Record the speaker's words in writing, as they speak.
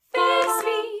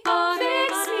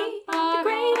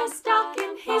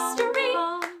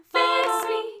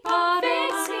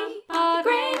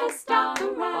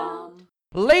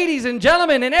Ladies and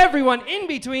gentlemen, and everyone in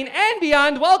between and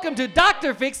beyond, welcome to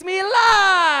Dr. Fix Me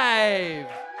Live!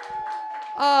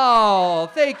 Oh,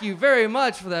 thank you very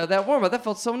much for that warm-up. That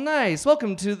felt so nice.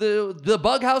 Welcome to the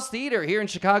Bug House Theater here in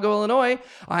Chicago, Illinois.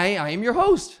 I am your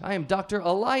host. I am Dr.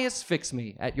 Elias Fix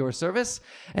Me at your service.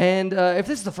 And if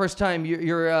this is the first time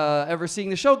you're ever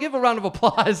seeing the show, give a round of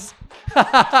applause.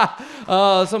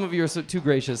 Some of you are too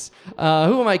gracious.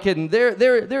 Who am I kidding?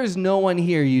 There is no one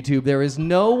here, YouTube. There is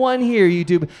no one here,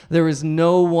 YouTube. There is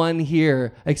no one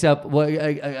here except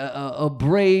a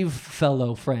brave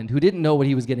fellow friend who didn't know what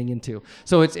he was getting into.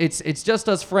 So it's just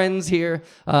us friends here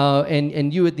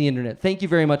and you at the internet. Thank you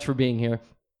very much for being here.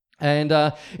 And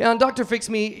on Dr. Fix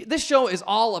Me, this show is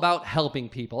all about helping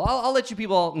people. I'll let you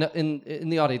people in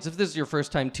the audience, if this is your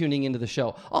first time tuning into the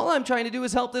show, all I'm trying to do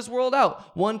is help this world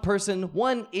out. One person,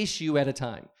 one issue at a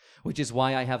time, which is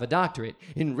why I have a doctorate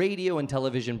in radio and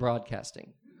television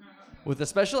broadcasting with a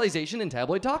specialization in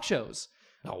tabloid talk shows.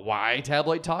 Now, why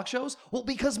tabloid talk shows? Well,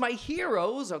 because my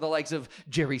heroes are the likes of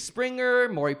Jerry Springer,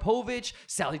 Maury Povich,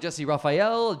 Sally Jesse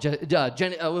Raphael,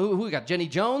 who we got? Jenny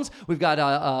Jones. We've got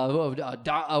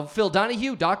Phil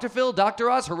Donahue, Dr. Phil, Dr.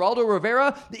 Oz, Geraldo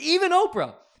Rivera, even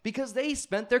Oprah, because they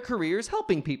spent their careers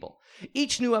helping people.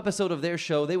 Each new episode of their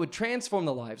show, they would transform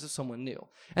the lives of someone new.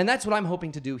 And that's what I'm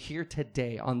hoping to do here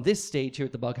today on this stage here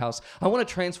at the Bug House. I want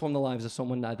to transform the lives of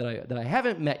someone that I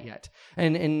haven't met yet.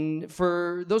 And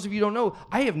for those of you who don't know,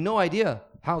 I have no idea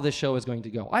how this show is going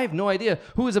to go. I have no idea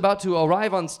who is about to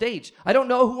arrive on stage. I don't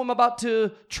know who I'm about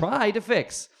to try to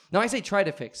fix. Now, I say try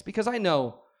to fix because I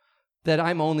know that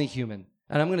I'm only human.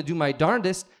 And I'm going to do my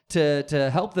darndest to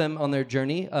help them on their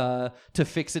journey to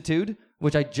Fixitude,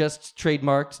 which I just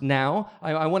trademarked now.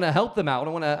 I want to help them out. I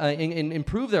want to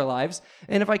improve their lives.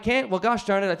 And if I can't, well, gosh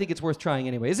darn it, I think it's worth trying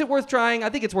anyway. Is it worth trying? I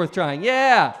think it's worth trying.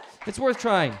 Yeah, it's worth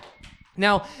trying.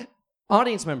 Now,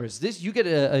 audience members, you get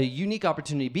a unique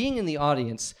opportunity. Being in the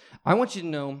audience, I want you to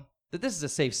know that this is a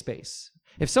safe space.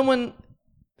 If someone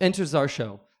enters our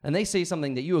show and they say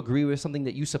something that you agree with, something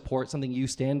that you support, something you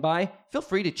stand by, feel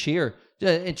free to cheer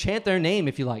and chant their name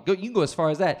if you like. You can go as far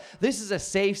as that. This is a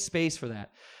safe space for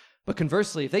that. But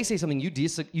conversely, if they say something you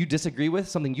disagree with,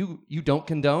 something you don't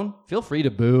condone, feel free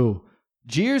to boo.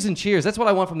 Jeers and cheers. That's what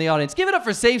I want from the audience. Give it up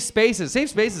for safe spaces. Safe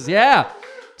spaces, yeah.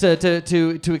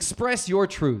 To express your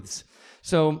truths.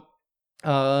 So,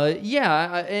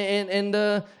 yeah,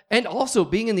 and also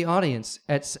being in the audience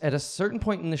at a certain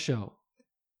point in the show,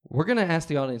 we're going to ask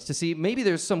the audience to see maybe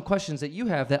there's some questions that you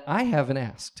have that I haven't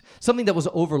asked, something that was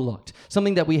overlooked,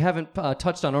 something that we haven't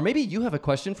touched on, or maybe you have a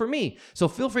question for me. So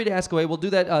feel free to ask away. We'll do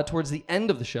that towards the end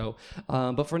of the show.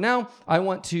 But for now, I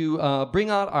want to bring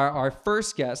out our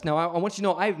first guest. Now, I want you to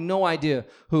know I have no idea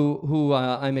who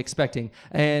I'm expecting.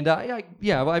 And I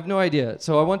have no idea.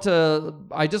 So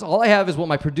all I have is what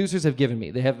my producers have given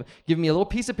me. They have given me a little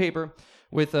piece of paper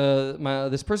with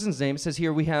this person's name. It says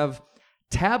here we have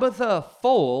Tabitha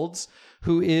Folds,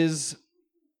 who is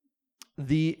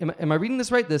am I reading this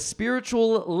right? The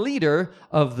spiritual leader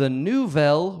of the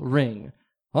Nouvelle Ring.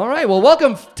 All right, well,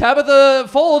 welcome Tabitha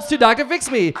Folds to Dr.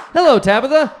 Fix Me. Hello,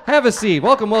 Tabitha. Have a seat.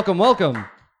 Welcome.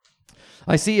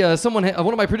 I see one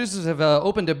of my producers have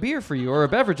opened a beer for you, or a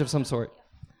beverage of some sort.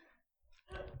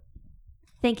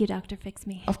 Thank you, Dr. Fix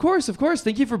Me. Of course.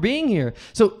 Thank you for being here.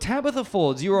 So, Tabitha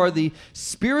Folds, you are the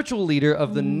spiritual leader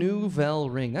of the Nouvelle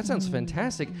Ring. That sounds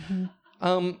fantastic.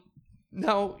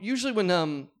 Now, usually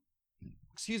when,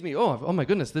 excuse me, oh my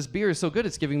goodness, this beer is so good,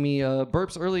 it's giving me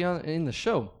burps early on in the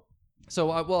show. So,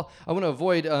 I want to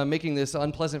avoid making this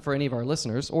unpleasant for any of our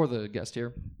listeners or the guest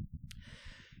here.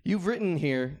 You've written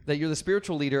here that you're the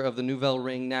spiritual leader of the Nouvelle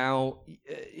Ring. Now,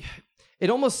 it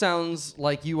almost sounds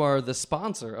like you are the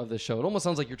sponsor of the show. It almost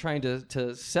sounds like you're trying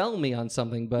to sell me on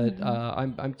something, but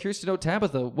I'm curious to know,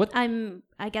 Tabitha, what...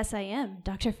 I guess I am,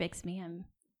 Dr. Fix Me. I'm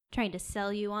trying to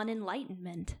sell you on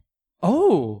enlightenment.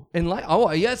 Oh,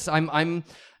 yes, I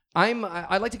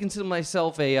like to consider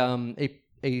myself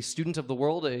a student of the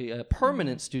world, a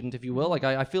permanent student, if you will. Like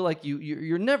I feel like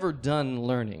you're never done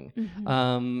learning.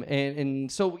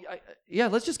 And so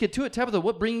let's just get to it. Tabitha,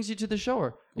 what brings you to the show?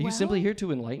 Are you simply here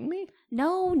to enlighten me?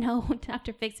 No,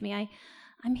 Dr. Fix Me.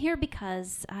 I'm here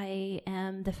because I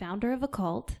am the founder of a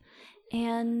cult,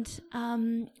 and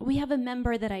we have a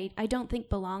member that I don't think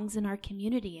belongs in our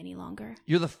community any longer.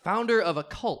 You're the founder of a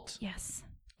cult? Yes.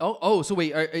 Oh, so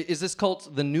wait, is this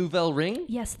cult the Nouvelle Ring?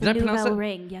 Yes, the Nouvelle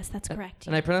Ring. Yes, that's correct.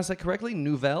 And I pronounced that correctly?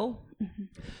 Nouvelle? Mm-hmm.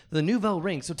 The Nouvelle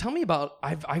Ring. So tell me about,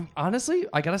 I honestly,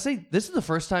 I gotta say, this is the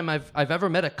first time I've ever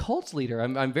met a cult leader.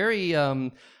 I'm very,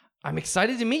 I'm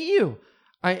excited to meet you.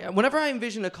 Whenever I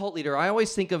envision a cult leader, I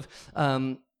always think of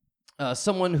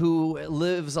someone who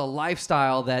lives a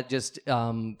lifestyle that just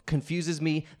confuses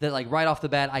me, that like right off the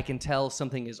bat I can tell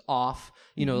something is off.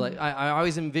 You know, like I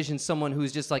always envision someone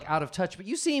who's just like out of touch, but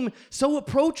you seem so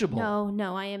approachable.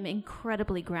 No, I am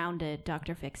incredibly grounded,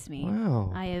 Dr. Fix Me.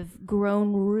 Wow. I have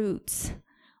grown roots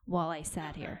while I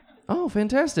sat here. Oh,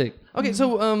 fantastic. Okay,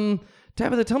 so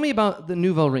Tabitha, tell me about the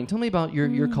Nouvelle Ring. Tell me about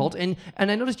your cult. And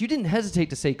I noticed you didn't hesitate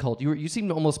to say cult. You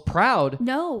seemed almost proud.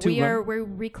 No, we're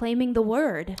reclaiming the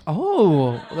word.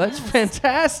 Oh, that's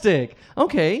fantastic.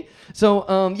 Okay. So,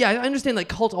 I understand like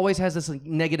cult always has this like,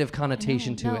 negative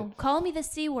connotation to it. Call me the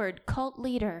C word, cult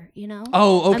leader, you know?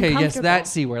 Oh, okay. I'm Yes, that comfortable.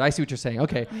 C word. I see what you're saying.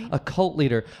 Okay. A cult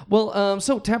leader. Well,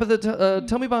 so Tabitha,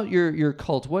 tell me about your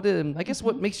cult. What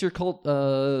what makes your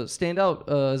cult stand out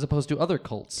as opposed to other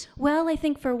cults? Well, I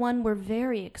think for one, we're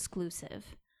very exclusive.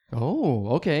 Oh,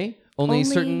 okay. Only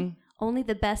certain... Only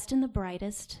the best and the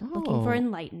brightest, looking for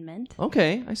enlightenment.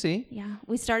 Okay, I see. Yeah,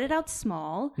 we started out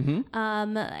small,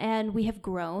 and we have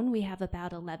grown. We have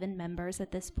about 11 members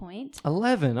at this point.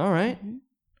 11, all right.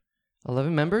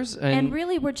 11 members? And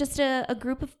really, we're just a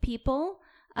group of people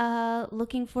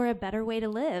looking for a better way to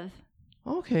live.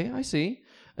 Okay, I see.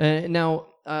 Now,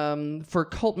 for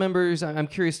cult members, I'm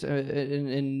curious,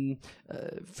 and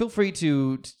feel free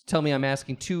to tell me I'm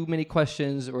asking too many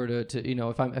questions, or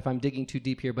to if I'm digging too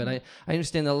deep here. But I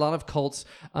understand that a lot of cults,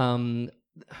 a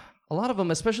lot of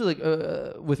them, especially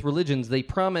like with religions, they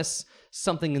promise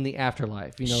something in the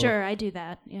afterlife. You know. Sure, I do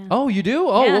that. Yeah. Oh, you do?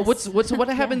 Oh, Yes. what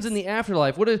happens in the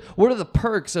afterlife? What are the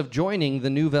perks of joining the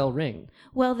Nouvelle Ring?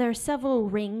 Well, there are several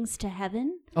rings to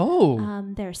heaven.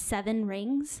 Oh. There are 7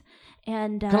 rings.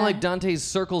 And Kind of like Dante's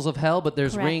circles of hell, but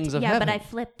there's correct. rings of yeah, heaven. but I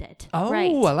flipped it. Oh,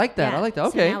 right. I like that. Yeah. I like that.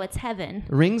 Okay. So now it's heaven.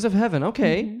 Rings of heaven.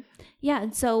 Okay. Yeah,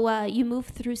 and so you move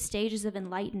through stages of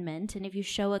enlightenment, and if you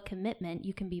show a commitment,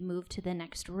 you can be moved to the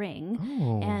next ring.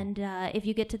 Oh. And if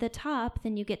you get to the top,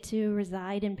 then you get to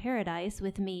reside in paradise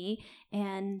with me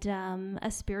and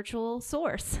a spiritual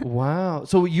source. Wow.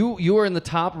 So you are in the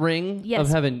top ring Yes. of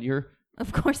heaven. You're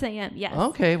Of course I am, yes.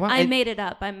 okay. Wow. I made it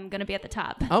up. I'm going to be at the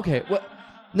top. Okay. Well,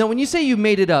 now when you say you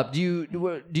made it up, do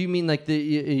you mean like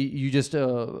you just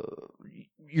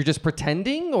you're just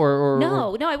pretending, or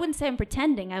No, I wouldn't say I'm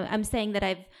pretending. I'm saying that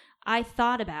I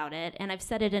thought about it, and I've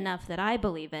said it enough that I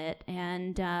believe it,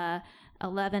 and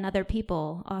 11 other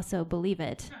people also believe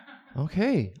it.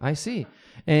 Okay, I see.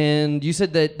 And you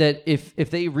said that if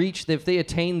they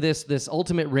attain this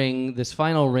ultimate ring, this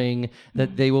final ring,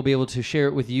 that they will be able to share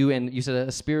it with you. And you said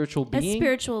a spiritual being. A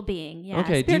spiritual being, yeah.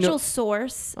 Okay, do you Spiritual know-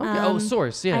 source. Okay.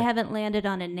 Source. Yeah. I haven't landed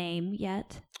on a name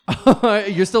yet.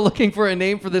 You're still looking for a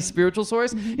name for this spiritual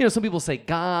source? You know, some people say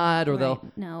God, or they'll.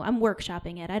 No, I'm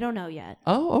workshopping it. I don't know yet.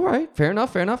 Oh, all right. Fair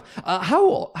enough.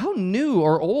 How new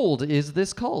or old is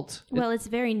this cult? Well, it's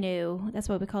very new. That's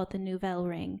why we call it the Nouvelle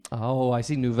Ring. Oh, I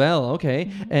see. Nouvelle.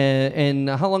 Okay. And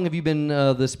how long have you been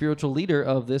the spiritual leader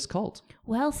of this cult?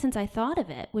 Well, since I thought of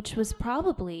it, which was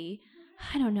probably,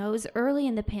 I don't know, it was early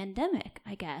in the pandemic,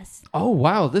 I guess. Oh,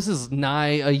 wow. This is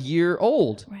nigh a year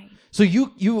old. Right. So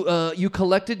you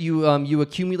collected, you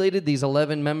accumulated these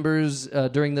 11 members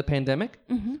during the pandemic?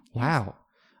 Mm-hmm. Wow.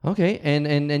 Okay.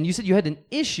 And you said you had an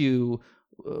issue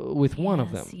with one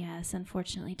of them. Yes,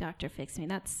 unfortunately, Dr. Fix Me.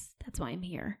 That's why I'm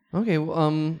here. Okay.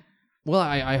 Well,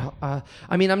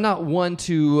 I mean, I'm not one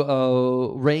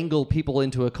to wrangle people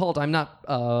into a cult. I'm not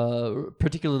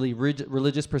particularly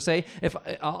religious per se.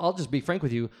 I'll just be frank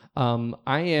with you,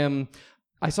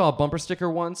 I saw a bumper sticker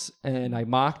once and I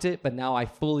mocked it, but now I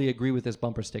fully agree with this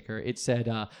bumper sticker. It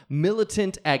said,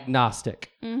 militant agnostic.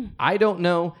 I don't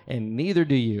know, and neither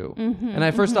do you. And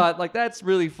I first thought, like, that's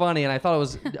really funny, and I thought it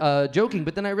was joking,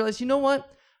 but then I realized, you know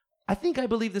what? I think I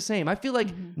believe the same. I feel like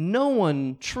no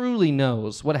one truly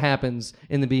knows what happens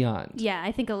in the beyond. Yeah,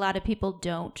 I think a lot of people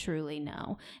don't truly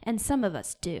know, and some of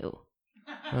us do.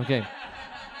 Okay.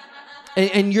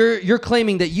 And you're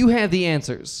claiming that you have the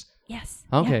answers. Yes.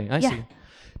 Okay, Yeah. I see.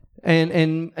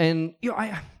 And you know,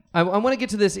 I want to get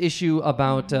to this issue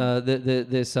about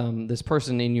this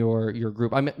person in your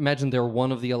group. I imagine they're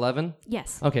one of the 11.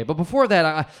 Yes. Okay, but before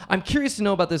that, I'm curious to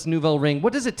know about this Nouvelle Ring.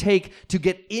 What does it take to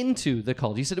get into the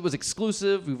cult? You said it was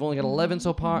exclusive. We've only got 11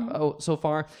 so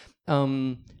far.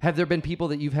 Have there been people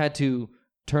that you've had to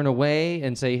turn away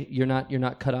and say you're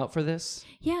not cut out for this?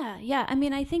 Yeah. I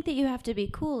mean, I think that you have to be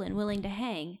cool and willing to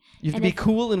hang. You have And to be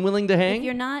cool and willing to hang? If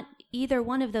you're not either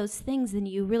one of those things, then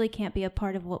you really can't be a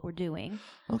part of what we're doing.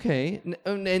 Okay.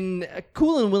 And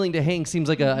cool and willing to hang seems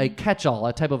like a catch-all,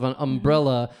 a type of an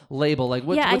umbrella label. Like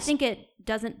I think it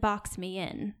doesn't box me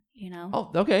in.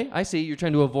 Oh, okay. I see. You're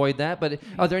trying to avoid that. But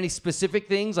are there any specific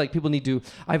things like people need to?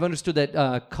 I've understood that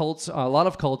a lot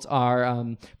of cults are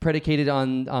predicated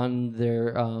on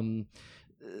their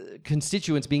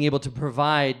constituents being able to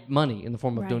provide money in the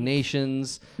form of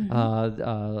donations.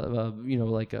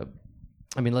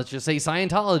 Like let's just say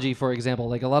Scientology, for example.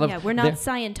 Like a lot of we're not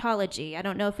Scientology. I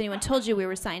don't know if anyone told you we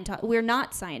were Scientology. We're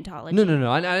not Scientology. No.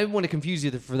 I didn't want to confuse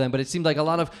you for them, but it seemed like a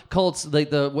lot of cults,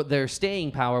 like what their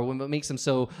staying power, what makes them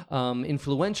so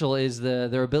influential, is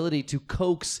their ability to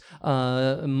coax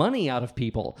money out of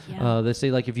people. Yeah. They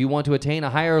say, like, if you want to attain a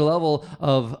higher level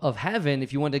of heaven,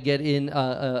 if you want to get in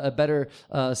a better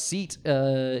seat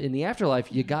in the afterlife,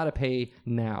 you got to pay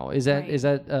now. Is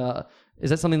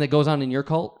that something that goes on in your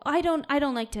cult? I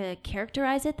don't like to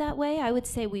characterize it that way. I would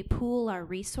say we pool our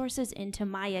resources into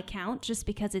my account just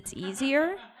because it's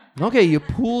easier. Okay, you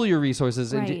pool your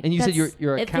resources, right. And you said your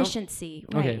account efficiency,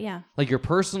 right? Okay. Yeah, like your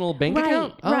personal bank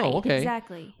account. Oh, right, okay,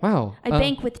 exactly. Wow, I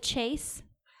bank with Chase.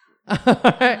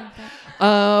 I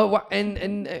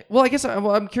guess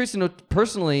I'm curious to know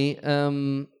personally.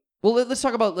 Let's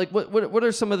talk about like what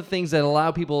are some of the things that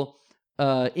allow people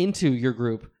into your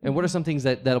group, and what are some things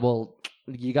that will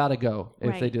you gotta go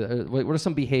if they do that? What are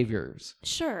some behaviors?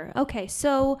 Sure. Okay.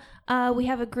 So we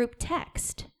have a group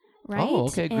text, right? Oh,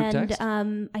 okay. Group text.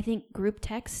 I think group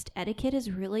text etiquette is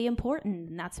really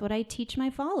important, and that's what I teach my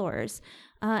followers.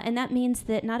 And that means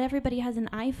that not everybody has an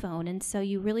iPhone, and so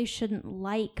you really shouldn't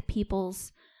like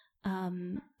people's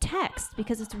text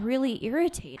because it's really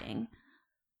irritating.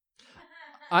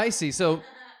 I see. So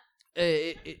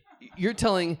you're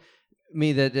telling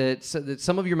me that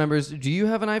some of your members, do you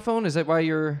have an iPhone? Is that why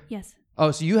you're... Yes.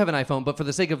 Oh, so you have an iPhone, but for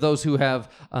the sake of those who have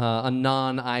a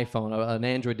non-iPhone, an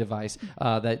Android device,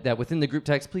 that within the group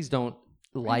text, please don't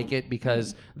like it,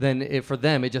 because then for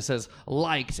them it just says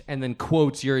liked and then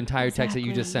quotes your entire text that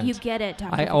you just sent. You get it,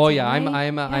 Dr.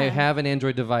 I have an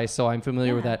Android device, so I'm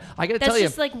familiar with that. I got to tell you,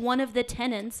 that's just like one of the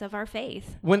tenets of our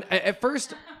faith. When at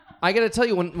first, I got to tell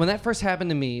you, when that first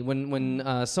happened to me,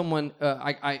 when someone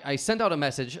I sent out a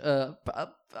message, a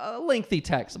lengthy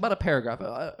text, about a paragraph.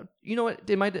 You know what?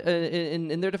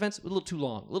 In their defense, a little too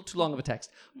long of a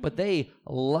text. But they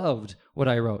loved what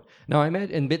I wrote. Now I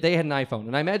imagine, and they had an iPhone,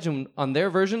 and I imagine on their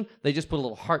version they just put a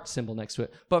little heart symbol next to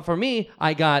it. But for me,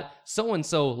 I got so and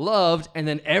so loved, and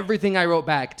then everything I wrote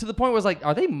back to the point where I was like,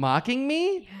 are they mocking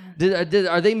me? Yeah.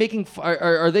 Are they making?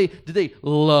 Did they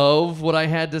love what I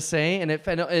had to say? And it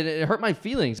hurt my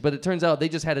feelings. But it turns out they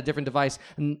just had a different device,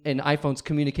 and iPhones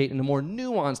communicate in a more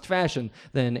nuanced fashion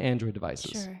than Android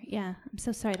devices. Sure. Yeah. I'm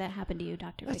so sorry that happened to you,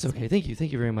 Dr. That's okay. Thank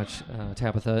you very much,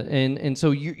 Tabitha. And so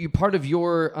you part of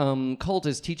your cult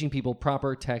is teaching people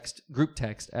proper group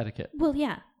text etiquette. Well,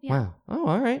 yeah. Wow. Oh,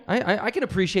 all right. I can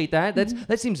appreciate that.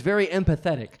 That seems very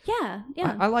empathetic. Yeah.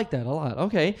 I like that a lot.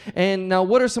 Okay. And now,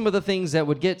 what are some of the things that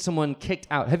would get someone kicked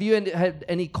out? Have you had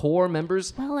any core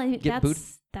members get booted?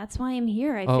 That's why I'm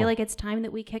here. I feel like it's time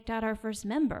that we kicked out our first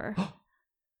member.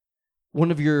 One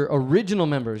of your original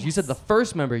members. Yes. You said the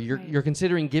first member. You're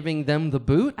considering giving them the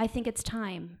boot? I think it's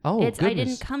time. Oh, goodness. I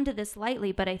didn't come to this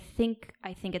lightly, but I think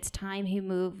it's time he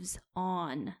moves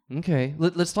on. Okay.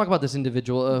 Let's talk about this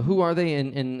individual. Who are they? Who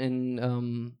are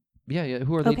they to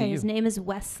you? Okay, his name is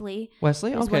Wesley.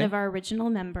 Wesley? He's okay. one of our original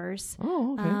members.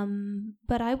 Oh, okay.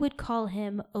 But I would call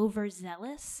him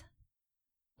overzealous.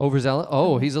 Overzealous?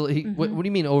 Oh, what do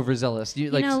you mean overzealous?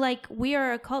 Like we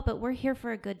are a cult, but we're here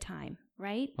for a good time.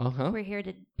 Right? Uh-huh. We're here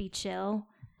to be chill.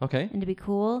 Okay. And to be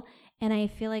cool. And I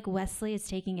feel like Wesley is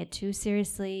taking it too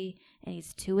seriously, and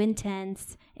he's too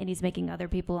intense, and he's making other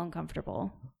people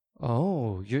uncomfortable.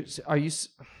 Oh, it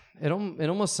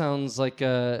almost sounds like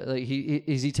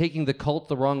is he taking the cult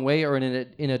the wrong way, or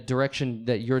in a direction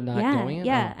that you're not going in?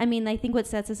 Yeah. I mean, I think what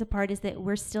sets us apart is that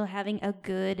we're still having a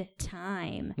good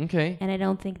time. Okay. And I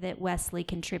don't think that Wesley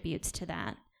contributes to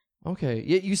that. Okay.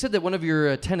 You said that one of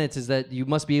your tenets is that you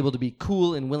must be able to be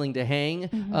cool and willing to hang.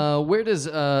 Mm-hmm. Where does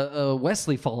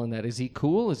Wesley fall in that? Is he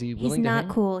cool? Is he willing to hang? He's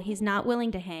not cool. He's not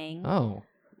willing to hang. Oh.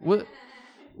 What?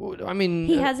 I mean...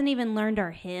 He hasn't even learned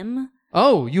our hymn.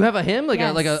 Oh, you have a hymn?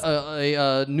 Yes.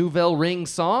 a Nouvelle Ring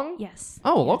song? Yes.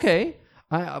 Oh, yes. Okay.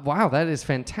 Wow, that is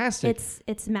fantastic.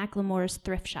 It's Macklemore's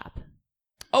Thrift Shop.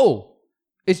 Oh.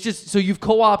 It's just, so you've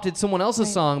co-opted someone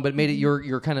else's song, but made it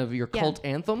your kind of your cult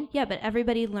anthem? Yeah, but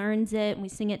everybody learns it, and we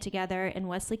sing it together, and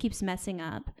Wesley keeps messing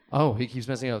up. Oh, he keeps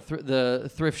messing up.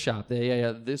 The Thrift Shop.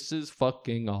 This is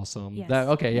fucking awesome. Yes,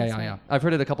 yeah. I've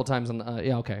heard it a couple times on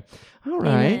okay. All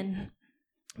right. Amen.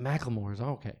 Macklemore's,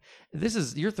 okay.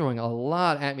 You're throwing a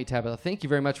lot at me, Tabitha. Thank you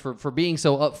very much for being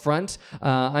so upfront.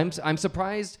 I'm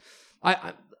surprised.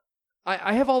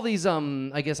 I have all these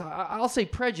I guess I'll say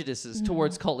prejudices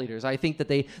towards cult leaders. I think that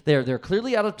they're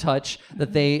clearly out of touch,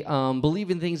 that they believe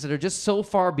in things that are just so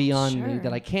far beyond me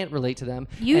that I can't relate to them.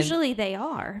 Usually they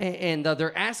are. And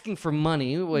they're asking for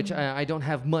money, which I don't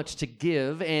have much to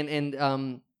give,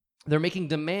 and they're making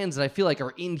demands that I feel like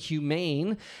are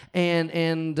inhumane,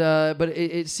 but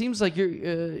it seems like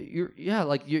you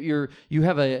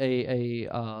have a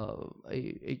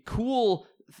cool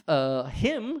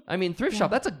hymn. I mean, Thrift Shop.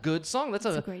 That's a good song. That's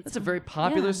a very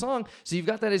popular song. So you've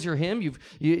got that as your hymn.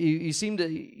 You seem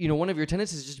to, one of your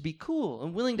tendencies is just to be cool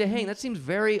and willing to hang. That seems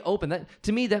very open. That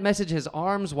to me, that message has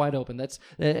arms wide open. That's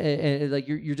like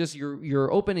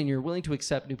you're open and you're willing to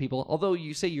accept new people. Although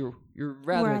you say you're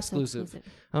rather exclusive.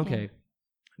 Okay,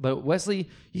 but Wesley,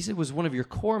 you said was one of your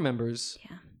core members.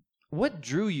 Yeah. What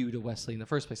drew you to Wesley in the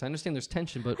first place? I understand there's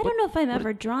tension, but I don't know if I'm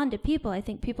ever drawn to people. I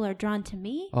think people are drawn to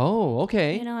me. Oh,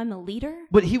 okay. I'm a leader.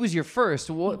 But he was your first.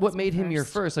 What made him your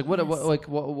first? Like, Yes.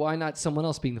 why not someone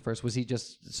else being the first? Was he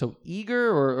just so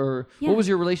eager, or what was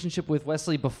your relationship with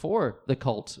Wesley before the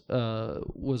cult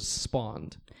was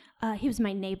spawned? He was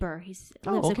my neighbor. He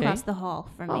lives across the hall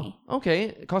from me. Okay,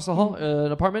 across the hall,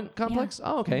 an apartment complex.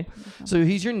 Yeah. Oh, okay. So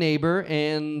he's your neighbor,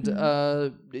 and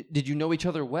did you know each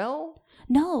other well?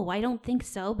 No, I don't think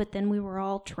so. But then we were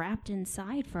all trapped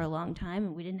inside for a long time,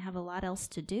 and we didn't have a lot else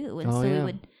to do, and we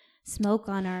would smoke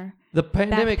on our the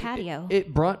pandemic back patio.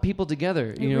 It brought people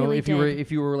together. It really if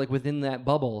you were like within that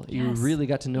bubble, you really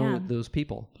got to know those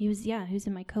people. He was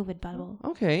in my COVID bubble.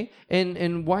 Okay,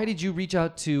 and why did you reach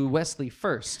out to Wesley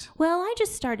first? Well, I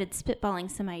just started spitballing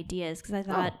some ideas because I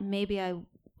thought maybe I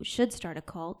should start a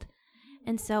cult,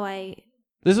 and so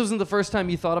This wasn't the first time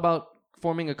you thought about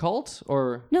forming a cult,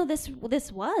 or no? This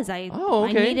was I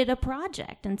needed a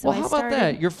project, and so how about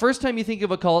that? Your first time you think of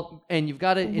a cult, and you've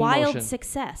got it in wild motion.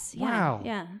 Success. Yeah, wow.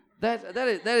 Yeah.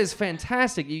 That is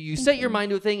fantastic. You set your mind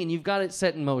to a thing, and you've got it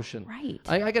set in motion. Right.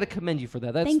 I got to commend you for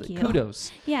that. That's Thank you.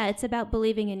 Kudos. Yeah, it's about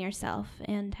believing in yourself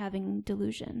and having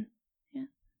delusion.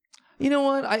 You know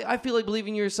what? I feel like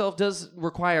believing in yourself does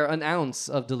require an ounce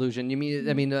of delusion. To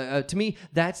me,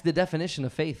 that's the definition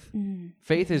of faith.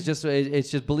 Faith is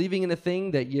just believing in a thing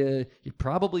that you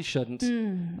probably shouldn't,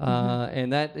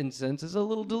 and that in a sense is a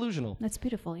little delusional. That's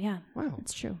beautiful. Yeah. Wow,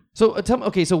 that's true. So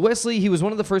so Wesley, he was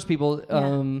one of the first people,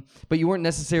 but you weren't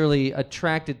necessarily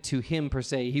attracted to him per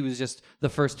se. He was just the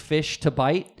first fish to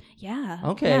bite. Yeah.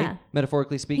 Okay. Yeah.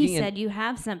 Metaphorically speaking. He said, "You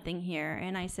have something here,"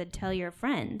 and I said, "Tell your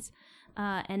friends."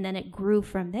 And then it grew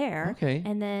from there. Okay.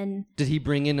 And then did he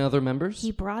bring in other members?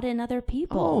 He brought in other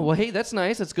people. Oh, well, hey, that's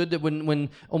nice. That's good that when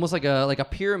almost like a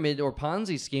pyramid or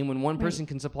Ponzi scheme, when one person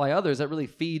can supply others, that really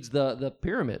feeds the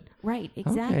pyramid. Right.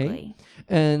 Exactly. Okay.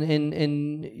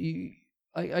 And you,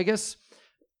 I guess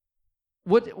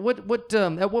what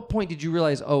at what point did you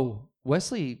realize, oh,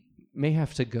 Wesley may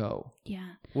have to go? Yeah.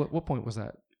 What point was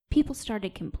that? People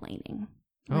started complaining.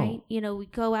 Right?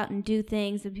 We'd go out and do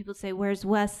things and people would say, "Where's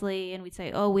Wesley?" And we'd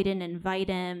say, "Oh, we didn't invite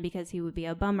him because he would be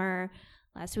a bummer.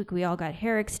 Last week we all got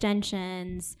hair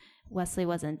extensions. Wesley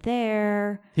wasn't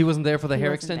there." He wasn't there for the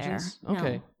hair extensions? There.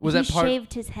 Okay. No. Was he that part? He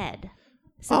shaved his head.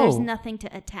 So there's nothing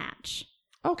to attach.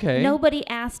 Okay. Nobody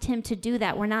asked him to do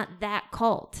that. We're not that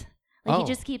cult. He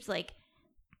just keeps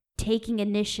taking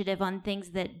initiative on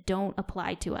things that don't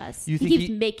apply to us. He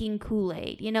keeps making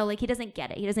Kool-Aid. He doesn't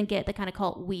get it. He doesn't get the kind of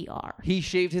cult we are. He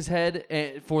shaved his head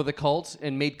for the cult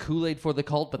and made Kool-Aid for the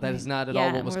cult, but that is not at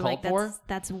all what was called for?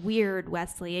 That's weird,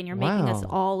 Wesley, and you're making us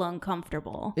all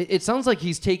uncomfortable. It sounds like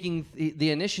he's taking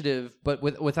the initiative, but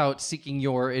without seeking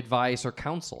your advice or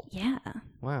counsel. Yeah.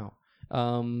 Wow.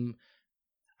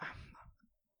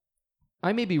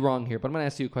 I may be wrong here, but I'm going to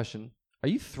ask you a question. Are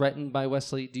you threatened by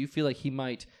Wesley? Do you feel like he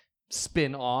might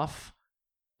spin off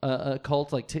a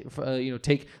cult,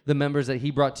 take the members that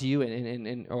he brought to you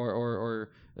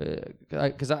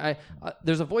because I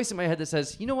there's a voice in my head that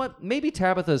says, you know what, maybe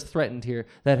Tabitha's threatened here,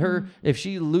 that if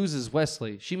she loses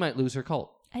Wesley, she might lose her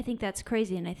cult. I think that's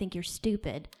crazy, and I think you're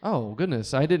stupid. Oh,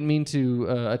 goodness. I didn't mean to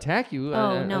attack you.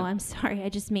 No, I'm sorry. I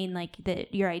just mean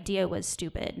that your idea was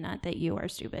stupid, not that you are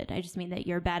stupid. I just mean that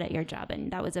you're bad at your job,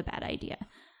 and that was a bad idea.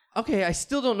 Okay, I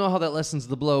still don't know how that lessens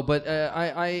the blow, but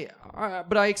I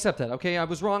accept that. Okay, I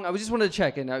was wrong. I just wanted to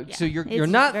check, and so you're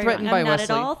not threatened by Wesley. I'm not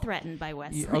at all threatened by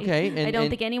Wesley. Okay, I don't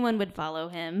think anyone would follow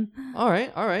him. All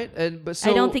right, but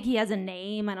I don't think he has a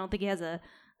name. I don't think he has a.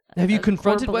 Have you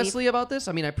confronted Wesley about this?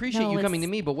 I mean, I appreciate you coming to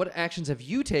me, but what actions have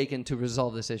you taken to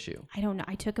resolve this issue? I don't know.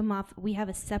 I took him off. We have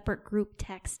a separate group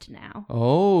text now.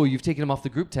 Oh, you've taken him off the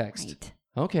group text. Right.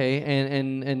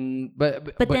 Okay,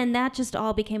 but then that just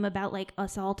all became about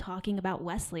us all talking about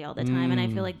Wesley all the time, and I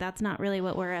feel like that's not really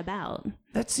what we're about.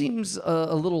 That seems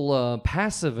a little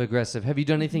passive aggressive. Have you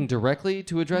done anything directly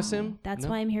to address him? That's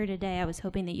why I'm here today. I was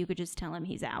hoping that you could just tell him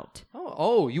he's out.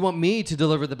 Oh, you want me to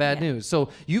deliver the bad news? So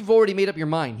you've already made up your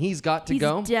mind. He's got to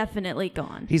go. He's definitely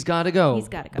gone. He's got to go. He's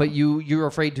got to go. But you're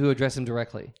afraid to address him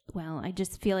directly. Well, I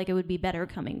just feel like it would be better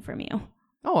coming from you.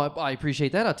 Oh, I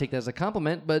appreciate that. I'll take that as a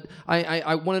compliment. But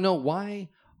I want to know why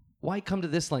come to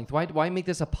this length? Why make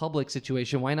this a public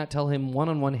situation? Why not tell him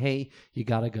one-on-one, hey, you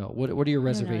got to go? What are your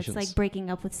reservations? It's like breaking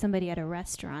up with somebody at a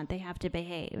restaurant. They have to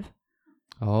behave.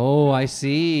 Oh, I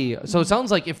see. So it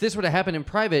sounds like if this were to happen in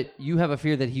private, you have a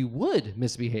fear that he would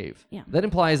misbehave. Yeah. That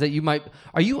implies that you might...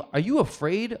 Are you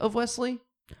afraid of Wesley?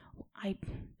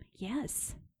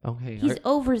 Yes. Okay. He's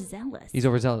overzealous. He's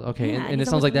overzealous. Okay. Yeah, and it he's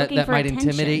sounds like always that looking for might attention.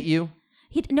 intimidate you?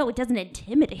 No, it doesn't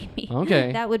intimidate me.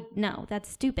 Okay. That's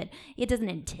stupid. It doesn't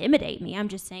intimidate me. I'm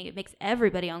just saying it makes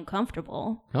everybody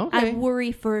uncomfortable. Okay. I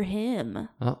worry for him.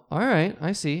 All right,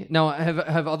 I see. Now,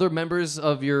 have other members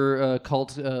of your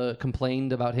cult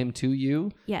complained about him to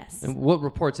you? Yes. And what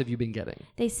reports have you been getting?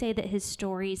 They say that his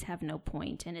stories have no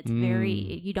point, and it's very,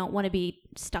 you don't want to be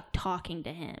stuck talking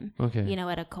to him, Okay.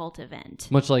 at a cult event.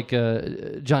 Much like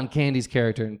John Candy's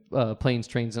character in Planes,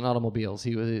 Trains, and Automobiles.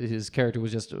 His character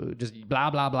was just blah,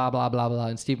 blah, blah, blah, blah, blah.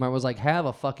 And Steve Martin was like, have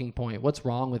a fucking point. What's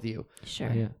wrong with you?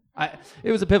 Sure. Yeah.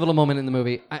 It was a pivotal moment in the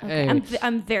movie. Okay.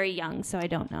 I'm very young, so I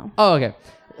don't know. Oh, okay.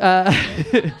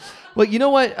 Well, you know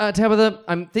what,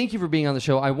 Tabitha? Thank you for being on the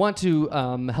show. I want to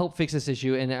help fix this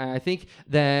issue, and I think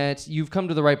that you've come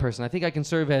to the right person. I think I can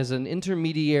serve as an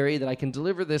intermediary, that I can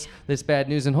deliver this bad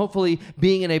news, and hopefully,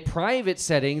 being in a private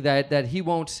setting, that he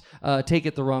won't take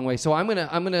it the wrong way. So I'm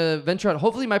gonna venture out.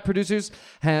 Hopefully, my producers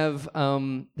have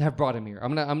brought him here.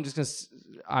 I'm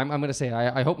gonna say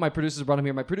I hope my producers brought him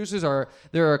here. My producers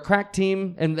they're a crack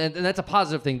team, and that's a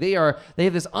positive thing. They have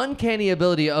this uncanny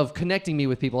ability of connecting me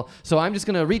with people. So I'm just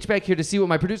gonna reach back here to see what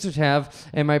my producers have,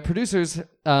 and my producers.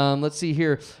 Let's see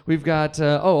here. We've got.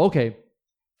 Okay.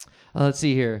 Let's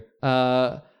see here.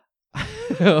 It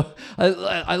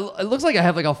looks like I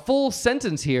have like a full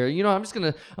sentence here. I'm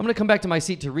gonna come back to my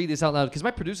seat to read this out loud because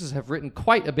my producers have written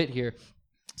quite a bit here.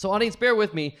 So, audience, bear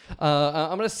with me.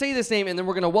 I'm going to say this name, and then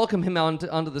we're going to welcome him onto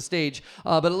the stage.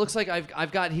 But it looks like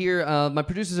I've got here, my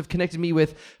producers have connected me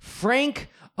with Frank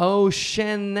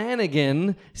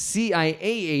O'Shananigan, CIA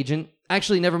agent.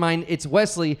 Actually, never mind. It's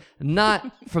Wesley,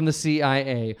 not from the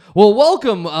CIA. Well,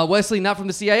 welcome, Wesley, not from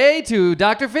the CIA, to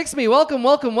Dr. Fix Me. Welcome,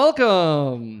 welcome,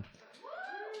 welcome.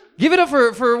 Give it up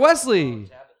for Wesley.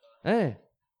 Hey.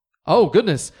 Oh,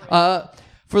 goodness.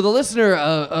 For the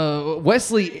listener,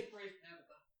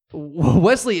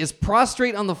 Wesley is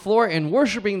prostrate on the floor and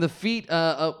worshiping the feet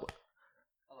and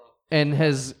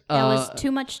has... that was too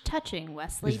much touching,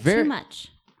 Wesley. Too much.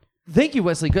 Thank you,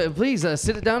 Wesley. Please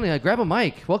sit it down and grab a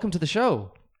mic. Welcome to the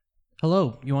show.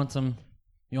 Hello. You want some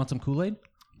Kool-Aid?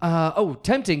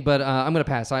 Tempting, but I'm going to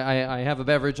pass. I have a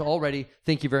beverage already.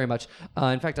 Thank you very much.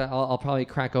 In fact, I'll probably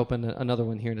crack open another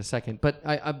one here in a second. But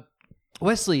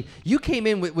Weslly, you came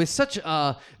in with such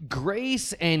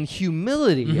grace and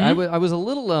humility. Mm-hmm. I was a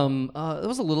little it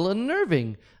was a little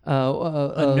unnerving.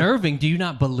 Unnerving? Do you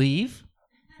not believe?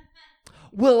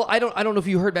 Well, I don't know if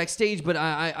you heard backstage, but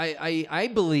I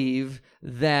believe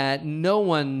that no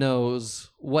one knows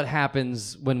what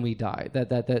happens when we die.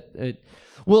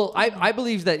 I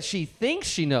believe that she thinks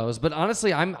she knows, but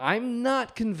honestly, I'm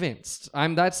not convinced.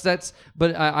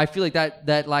 But I feel like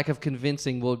that lack of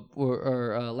convincing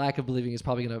or lack of believing is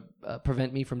probably going to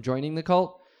prevent me from joining the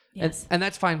cult. Yes. And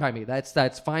that's fine by me.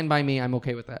 That's fine by me. I'm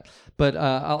okay with that.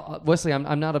 But Wesley,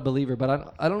 I'm not a believer,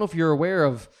 but I don't know if you're aware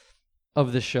of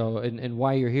the show and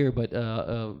why you're here, but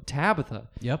Tabitha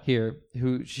here,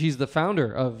 she's the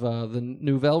founder of the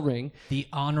Nouvelle Ring. The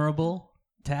Honorable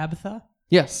Tabitha?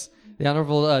 Yes. The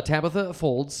Honorable Tabitha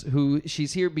Folds,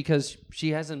 she's here because she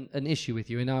has an issue with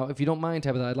you. And now, if you don't mind,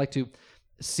 Tabitha, I'd like to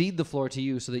cede the floor to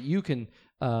you so that you can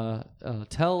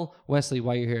tell Wesley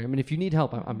why you're here. I mean, if you need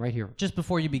help, I'm right here. Just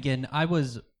before you begin, I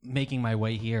was making my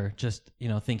way here, just,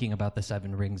 thinking about the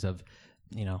 7 rings of,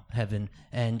 heaven.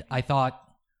 And I thought,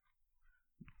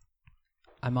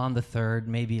 I'm on the 3rd.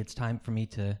 Maybe it's time for me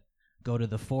to go to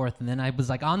the 4th. And then I was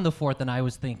like on the 4th, and I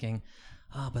was thinking,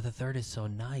 but the 3rd is so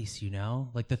nice,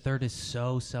 Like the 3rd is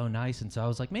so nice. And so I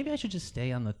was like, maybe I should just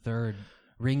stay on the 3rd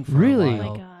ring for a while. Oh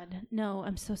my God. No,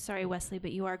 I'm so sorry, Wesley,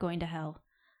 but you are going to hell.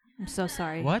 I'm so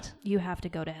sorry. What? You have to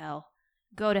go to hell.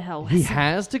 Go to hell, Wesley. He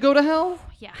has to go to hell?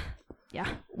 Yeah.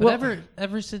 But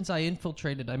ever since I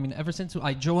infiltrated, ever since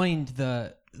I joined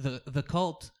the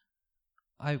cult,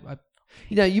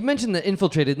 You mentioned the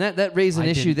infiltrated, and that raised an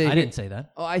issue. I didn't say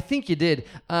that. Oh, I think you did.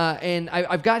 And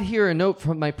I've got here a note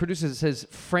from my producer that says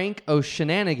Frank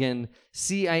O'Shenanigan,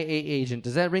 CIA agent.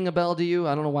 Does that ring a bell to you?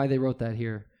 I don't know why they wrote that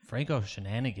here. Franco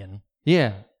Shenanigan.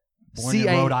 Yeah. Born in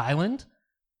Rhode Island.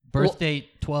 Birth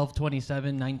date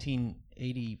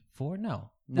 12/27/1984. No.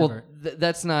 Never. Well,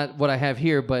 that's not what I have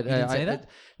here, but You didn't say that?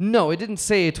 No, it didn't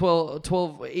say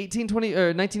 1820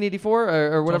 or 1984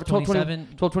 or whatever.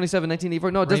 12/27,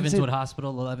 1984. No, it doesn't Ravenswood say.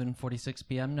 Hospital, 11:46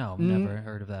 p.m. No, never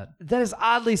heard of that. That is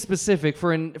oddly specific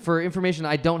for information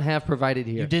I don't have provided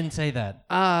here. You didn't say that.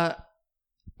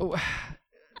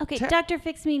 Okay, Dr.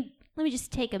 Fix Me, let me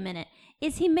just take a minute.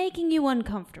 Is he making you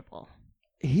uncomfortable?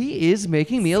 He is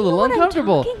making me a See little what I'm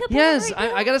uncomfortable. talking about Yes, right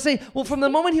now? I gotta say. Well, from the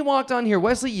moment he walked on here,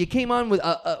 Wesley, you came on with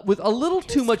a little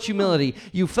too much humility.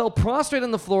 You fell prostrate on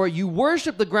the floor. You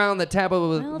worshipped the ground that Tabitha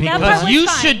was. Well, that Because part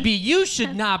was fine. you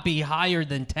should not be higher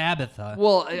than Tabitha.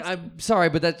 Well, I'm sorry,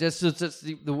 but that's just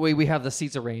the way we have the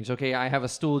seats arranged. Okay, I have a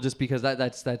stool just because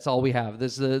that's all we have.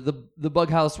 This the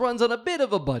Bug House runs on a bit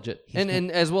of a budget,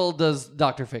 and as well does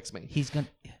Dr. Fix Me.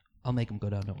 I'll make him go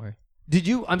down. Don't worry. Did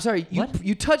you? I'm sorry.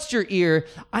 You touched your ear.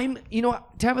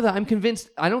 Tabitha. I'm convinced.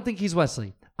 I don't think he's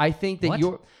Wesley. I think that What?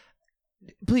 you're.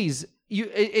 Please,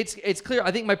 it's clear.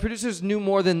 I think my producers knew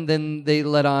more than they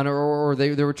let on, or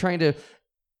they were trying to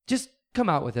just come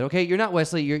out with it. Okay, you're not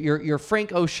Wesley. You're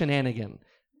Frank O'Shenanigan,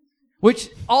 which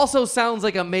also sounds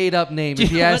like a made up name.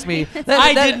 If you ask me,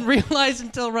 I didn't realize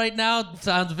until right now.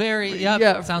 Sounds very.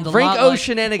 Yeah, sounds a Frank lot like.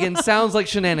 O'Shenanigan sounds like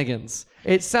shenanigans.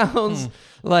 It sounds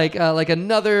like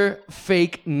another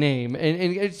fake name.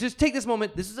 And it's just take this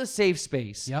moment. This is a safe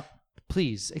space. Yep.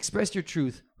 Please express your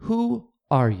truth. Who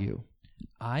are you?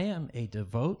 I am a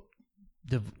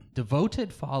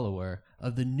devoted follower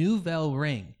of the Nouvelle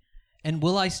Ring. And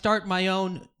will I start my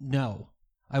own? No,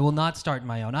 I will not start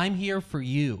my own. I'm here for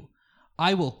you.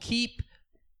 I will keep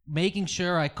making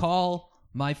sure I call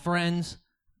my friends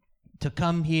to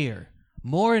come here.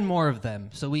 More and more of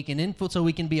them, so we can so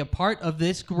we can be a part of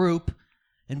this group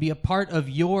and be a part of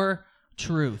your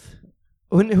truth.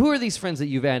 Who are these friends that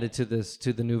you've added to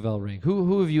the Nouvelle Ring?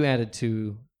 Who have you added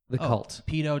to the cult?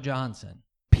 Pino Johnson.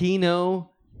 Pino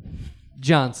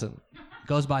Johnson.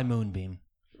 Goes by Moonbeam.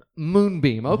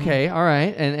 Moonbeam. Okay, all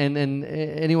right. And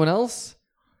anyone else?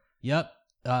 Yep.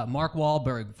 Mark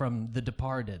Wahlberg from The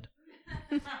Departed.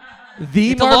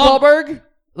 The Mark Wahlberg?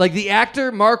 Like the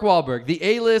actor Mark Wahlberg, the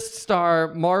A-list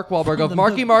star Mark Wahlberg of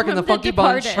Marky Mark and the Funky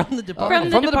Bunch. From The Departed.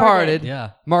 From The Departed. Yeah.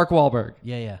 Mark Wahlberg.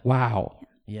 Yeah. Wow.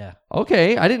 Yeah.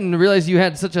 Okay, I didn't realize you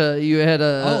had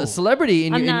a celebrity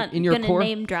in I'm your not in your gonna core.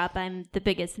 name drop. I'm the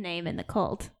biggest name in the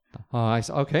cult.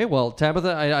 Okay, well,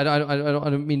 Tabitha, I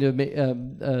don't mean to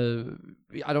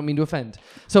I don't mean to offend.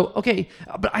 So okay,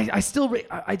 but I still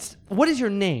what is your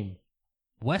name?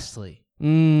 Wesley.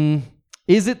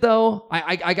 Is it though?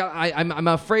 I'm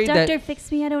afraid Dr. that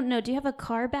Fix Me, I don't know. Do you have a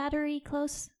car battery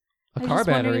close? a I was car just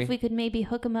wondering battery. if we could maybe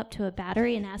hook him up to a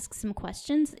battery and ask some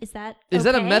questions. Is that Is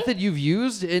that a okay? method you've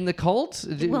used in the cult?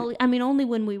 Well, I mean, only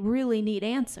when we really need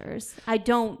answers. I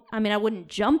wouldn't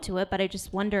jump to it, but I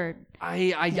just wonder.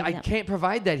 I can't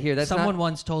provide that here. That's Someone not.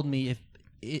 once told me if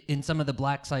in some of the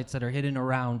black sites that are hidden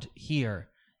around here,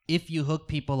 if you hook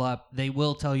people up, they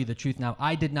will tell you the truth. Now,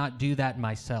 I did not do that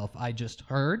myself. I just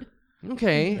heard.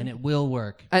 Okay. And it will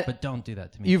work, but don't do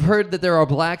that to me. You've heard that there are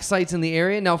black sites in the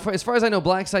area. Now, as far as I know,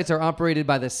 black sites are operated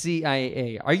by the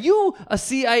CIA. Are you a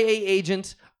CIA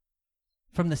agent?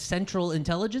 From the Central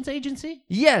Intelligence Agency?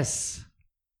 Yes.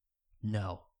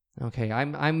 No. Okay,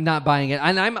 I'm not buying it,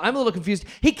 and I'm a little confused.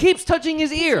 He keeps touching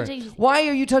his ear. Why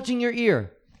are you touching your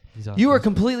ear? You are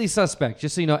completely suspect,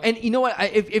 just so you know. And you know what?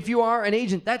 If you are an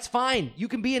agent, that's fine. You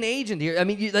can be an agent here. I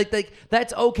mean, like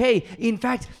that's okay. In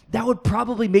fact, that would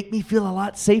probably make me feel a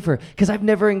lot safer because I've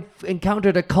never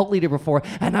encountered a cult leader before,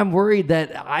 and I'm worried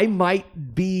that I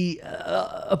might be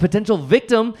a potential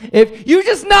victim. If you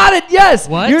just nodded, yes.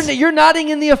 What? You're nodding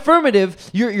in the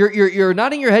affirmative. You're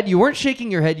nodding your head. You weren't shaking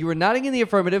your head. You were nodding in the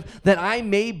affirmative that I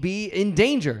may be in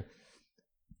danger.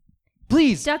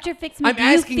 Please, Dr. Fix Me, I'm do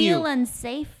you asking feel you.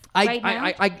 unsafe I- right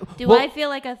now? Do well- I feel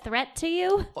like a threat to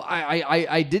you?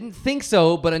 I didn't think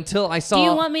so, but until I saw. Do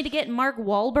you want me to get Mark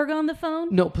Wahlberg on the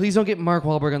phone? No, please don't get Mark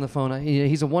Wahlberg on the phone.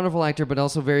 He's a wonderful actor, but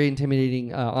also very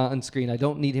intimidating on screen. I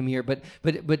don't need him here. But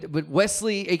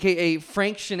Wesley, aka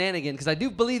Frank Shenanigan, because I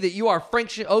do believe that you are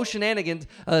Frank O'Shenanigan,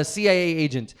 CIA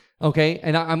agent. Okay,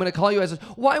 and I'm going to call you as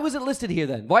why was it listed here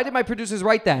then? Why did my producers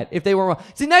write that if they were wrong?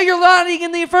 See, now you're nodding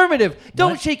in the affirmative.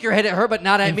 Don't shake your head at her, but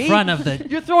not at me. In front of the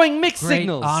you're throwing mixed great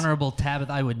signals. Honorable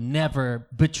Tabitha, I would never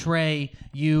betray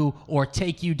you or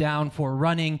take you down for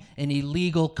running an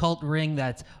illegal cult ring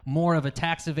that's more of a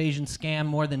tax evasion scam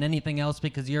more than anything else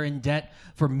because you're in debt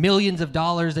for millions of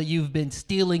dollars that you've been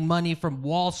stealing money from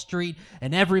Wall Street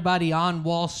and everybody on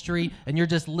Wall Street, and you're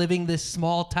just living this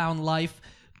small town life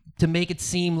to make it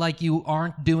seem like you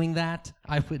aren't doing that.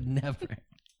 I would never.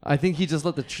 I think he just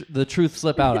let the truth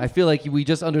slip out. I feel like we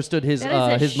just understood his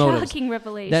That is a motives. shocking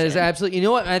revelation. That is absolutely. You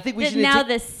know what? I think we that should now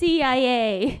the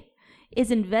CIA is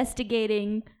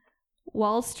investigating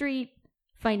Wall Street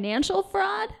financial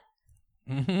fraud.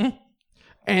 Mm-hmm.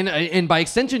 And by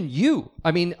extension, you.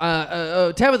 I mean,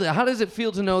 Tabitha, how does it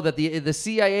feel to know that the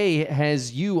CIA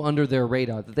has you under their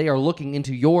radar, that they are looking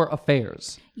into your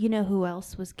affairs? You know who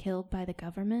else was killed by the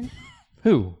government?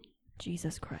 Who?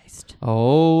 Jesus Christ.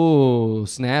 Oh,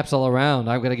 snaps all around.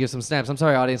 I'm gonna give some snaps. I'm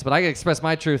sorry, audience, but I gotta express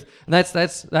my truth, and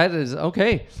that is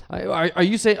okay. Are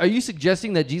you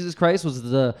suggesting that Jesus Christ was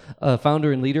the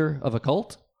founder and leader of a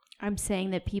cult? I'm saying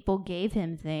that people gave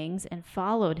him things and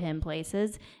followed him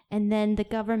places, and then the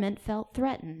government felt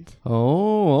threatened.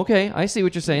 Oh, okay. I see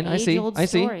what you're saying. I see.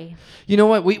 Story. You know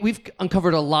what? We've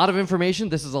uncovered a lot of information.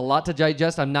 This is a lot to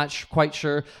digest. I'm not quite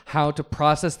sure how to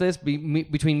process this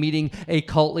between meeting a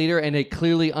cult leader and a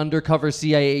clearly undercover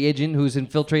CIA agent who's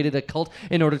infiltrated a cult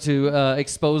in order to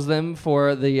expose them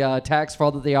for the tax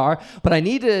fraud that they are. But I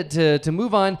need to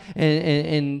move on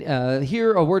and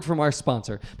hear a word from our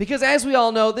sponsor. Because as we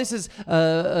all know, this is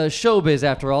showbiz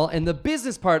after all, and the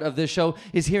business part of this show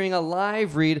is hearing a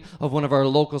live read of one of our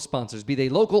local sponsors, be they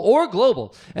local or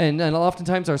global. And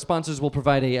oftentimes our sponsors will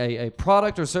provide a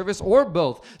product or service or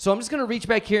both. So I'm just going to reach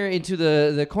back here into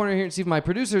the corner here and see if my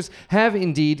producers have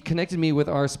indeed connected me with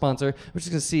our sponsor. We're just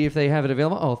going to see if they have it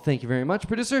available. Oh, thank you very much,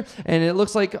 producer. And it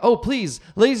looks like, oh, please,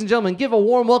 ladies and gentlemen, give a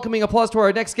warm welcoming applause to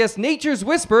our next guest, Nature's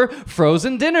Whisper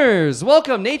Frozen Dinners.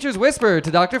 Welcome, Nature's Whisper,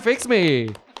 to Dr. Fix Me.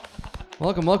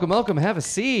 Welcome, welcome, welcome. Have a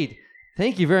seat.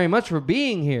 Thank you very much for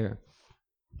being here.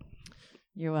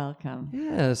 You're welcome.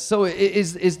 Yeah. So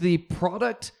is the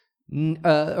product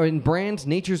or in brand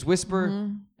Nature's Whisper,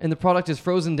 and the product is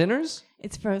Frozen Dinners?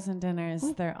 It's frozen dinners.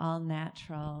 Oh. They're all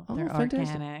natural. They're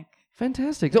fantastic. Organic.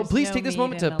 Fantastic. So please take this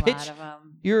moment to pitch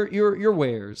your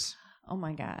wares. Oh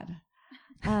my God.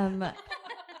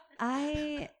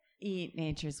 I eat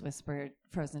Nature's Whisper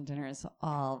frozen dinners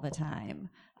all the time.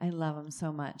 I love them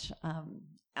so much.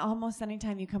 Almost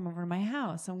anytime you come over to my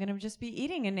house, I'm going to just be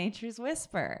eating a Nature's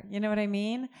Whisper. You know what I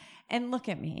mean? And look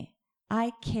at me.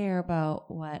 I care about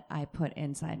what I put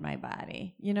inside my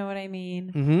body. You know what I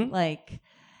mean? Mm-hmm. I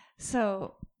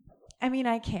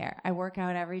care. I work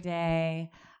out every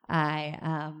day.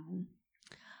 I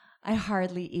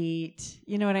hardly eat.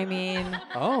 You know what I mean?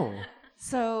 Oh.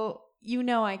 So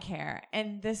I care.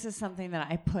 And this is something that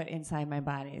I put inside my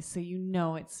body. So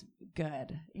it's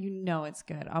good. It's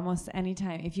good. Almost any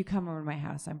time. If you come over to my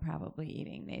house, I'm probably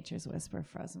eating Nature's Whisper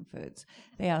frozen foods.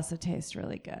 They also taste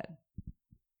really good.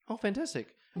 Oh,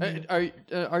 fantastic.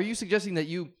 Mm-hmm. Are you suggesting that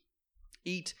you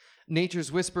eat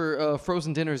Nature's Whisper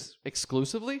frozen dinners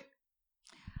exclusively?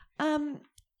 There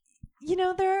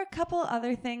are a couple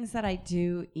other things that I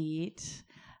do eat.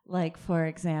 Like, for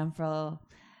example,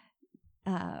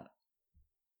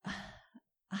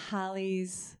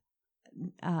 Holly's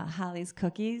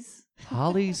cookies.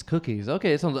 Holly's cookies.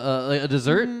 Okay, it sounds like a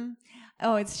dessert. Mm-hmm.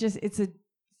 Oh,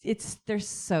 they're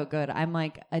so good. I'm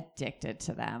like addicted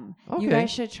to them. Okay. You guys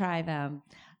should try them.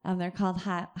 They're called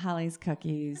Holly's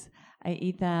cookies. I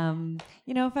eat them.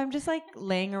 If I'm just like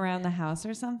laying around the house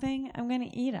or something, I'm going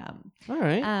to eat them. All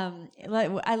right.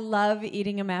 I love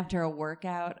eting them after a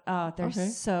workout. Oh, they're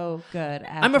so good.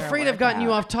 I'm afraid I've gotten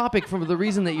you off topic from the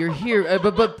reason that you're here.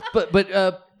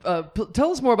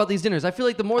 Tell us more about these dinners. I feel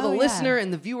like the more the listener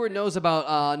and the viewer knows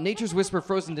about Nature's Whisper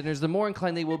frozen dinners, the more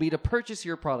inclined they will be to purchase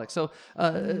your product. So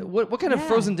what kind of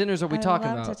frozen dinners are we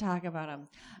talking about? I love to talk about them.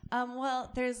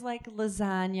 Well, there's like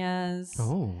lasagnas.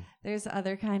 Oh. There's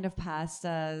other kind of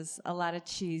pastas, a lot of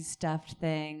cheese stuffed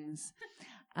things.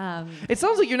 It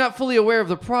sounds like you're not fully aware of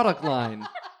the product line.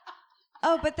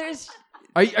 Oh, but there's...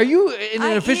 Are you in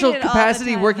an official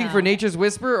capacity working now. for Nature's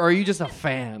Whisper, or are you just a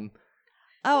fan?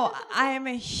 Oh, I am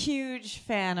a huge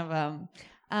fan of them.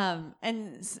 I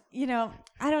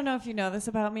don't know if you know this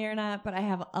about me or not, but I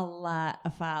have a lot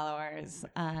of followers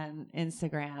on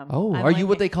Instagram. Oh, are you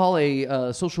what they call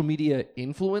a social media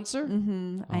influencer?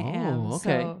 Mm-hmm, I am.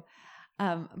 Okay. So,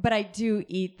 But I do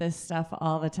eat this stuff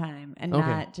all the time, and Okay.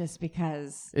 not just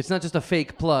because. It's not just a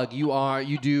fake plug.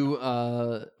 You do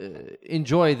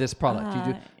enjoy this product.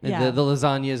 You do yeah. the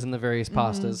lasagnas and the various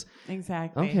pastas.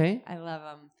 Exactly. Okay. I love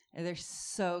them. They're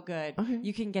so good. Okay.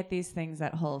 You can get these things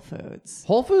at Whole Foods.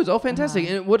 Whole Foods. Oh, fantastic!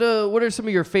 And what are some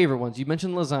of your favorite ones? You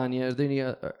mentioned lasagna. Are there any?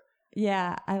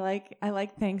 Yeah, I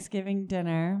like Thanksgiving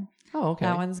dinner. Oh, okay.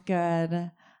 That one's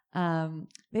good.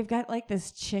 They've got like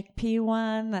this chickpea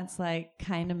one that's like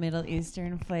kind of Middle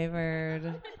Eastern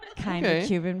flavored, kind Okay. of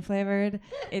Cuban flavored.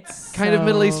 It's Kind of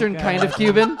Middle so Eastern, kind of good.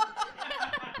 Cuban.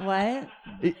 What?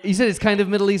 You said it's kind of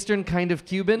Middle Eastern, kind of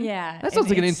Cuban. Yeah, that sounds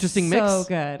like an it's interesting mix. So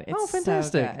good. It's Oh,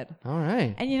 fantastic! So good. All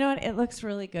right. And you know what? It looks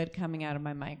really good coming out of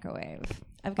my microwave.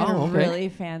 I've got Oh, a okay. really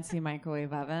fancy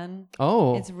microwave oven.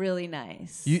 Oh, It's really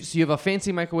nice. so you have a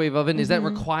fancy microwave oven. Is Mm-hmm. that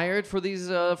required for these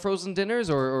frozen dinners,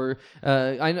 or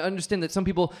I understand that some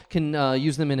people can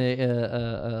use them in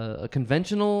a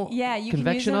conventional Yeah, you can use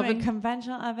convection them oven? in a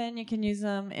conventional oven. You can use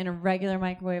them in a regular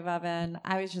microwave oven.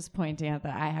 I was just pointing out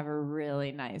that I have a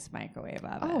really nice microwave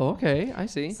oven. Oh, okay, I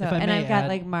see. So, If I and may I've got add-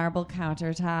 like marble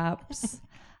countertops.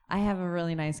 I have a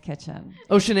really nice kitchen.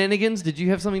 Oh, shenanigans! Did you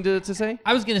have something to say?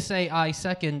 I was gonna say I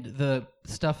second the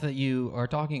stuff that you are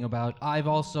talking about. I've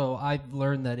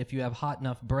learned that if you have hot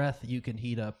enough breath, you can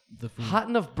heat up the food. Hot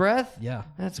enough breath? Yeah.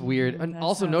 That's weird. And that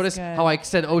also sounds notice good. how I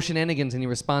said "oh shenanigans" and he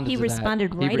responded. He to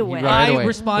responded that. right away. I away.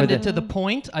 responded With to the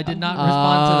point. I did not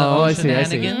respond to the Oh, I see, I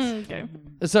see.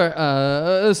 shenanigans.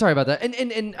 Sorry about that.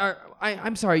 And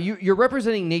I'm sorry. You're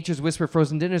representing Nature's Whisper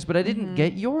Frozen Dinners, but I didn't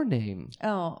get your name.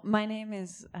 Oh, my name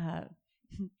is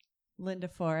Linda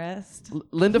Forrest.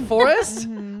 Linda Forrest.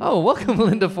 Oh, welcome,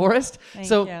 Linda Forrest. Thank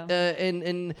so, you.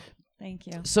 and Thank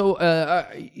you. so,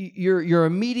 you're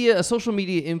a social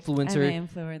media I'm influencer. an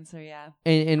influencer, yeah.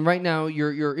 And right now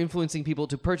you're influencing people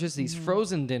to purchase these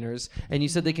frozen dinners, and you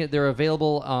said they're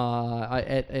available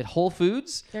at Whole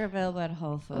Foods. They're available at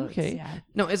Whole Foods. Okay. Yeah.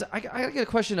 No, I get a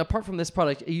question. Apart from this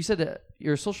product, you said that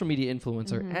you're a social media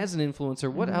influencer. As an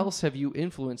influencer, what else have you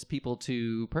influenced people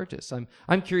to purchase?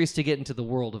 I'm curious to get into the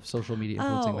world of social media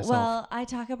influencing myself. Well, I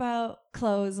talk about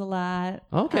clothes a lot.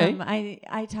 Okay.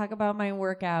 I talk about my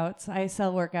workouts. I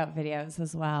sell workout videos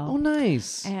as well. Oh,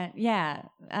 nice. And yeah,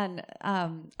 and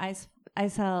I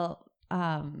sell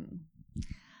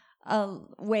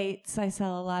weights. I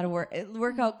sell a lot of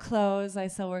workout clothes. I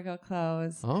sell workout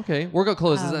clothes. Okay. Workout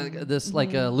clothes is that this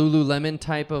like a Lululemon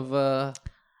type of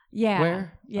Yeah.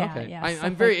 wear? Yeah. Okay. Yeah. I'm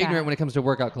stuff very like that. ignorant when it comes to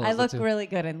workout clothes. I look too. really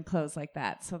good in clothes like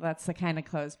that, so that's the kind of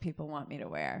clothes people want me to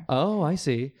wear. Oh, I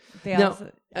see. They Now,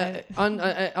 also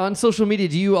on social media,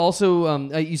 do you also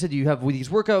you said you have these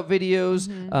workout videos?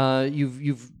 Mm-hmm.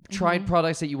 You've tried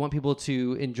products that you want people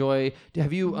to enjoy. Do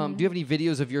you have any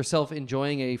videos of yourself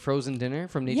enjoying a frozen dinner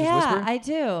from Nature's yeah, Whisper? I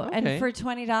do. Okay. And for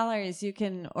 $20, you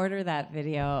can order that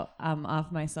video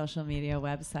off my social media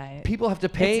website. People have to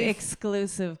pay. It's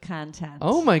exclusive content.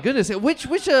 Oh my goodness! Which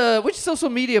social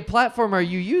media platform are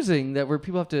you using where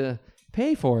people have to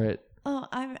pay for it? Oh,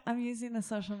 I'm using the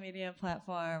social media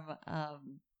platform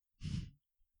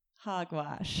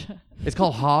Hogwash. It's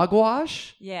called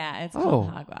Hogwash. Yeah, it's Oh. called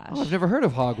Hogwash. Oh, I've never heard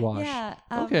of Hogwash. Yeah.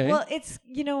 Okay. Well, it's,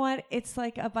 you know what? It's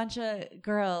like a bunch of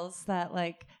girls that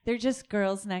they're just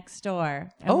girls next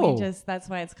door. And Oh. that's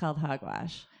why it's called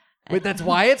Hogwash. Wait, that's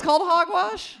why it's called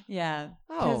Hogwash? Yeah.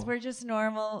 Oh. Because we're just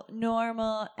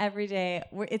normal, everyday.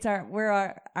 We're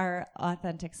our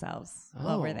authentic selves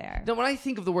while we're there. Now, when I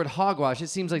think of the word hogwash, it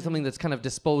seems like something that's kind of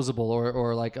disposable,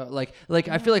 or like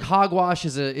I feel like hogwash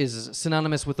is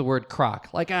synonymous with the word crock.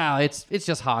 Like it's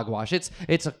just hogwash. It's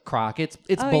a crock. It's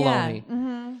baloney. Yeah.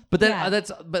 Mm-hmm. But then Yeah.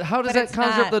 but how does But that it's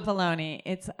conjure not up the? baloney.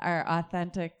 It's our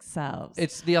authentic selves.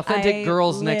 It's the authentic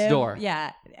girls next door.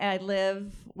 Yeah, I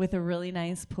live with a really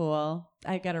nice pool.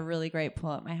 I got a really great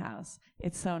pool at my house.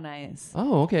 It's so nice.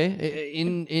 Oh, okay.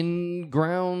 In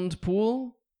ground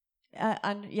pool.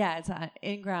 It's an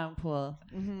in-ground pool,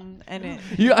 and it,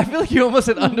 I feel like you almost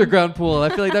said underground pool. I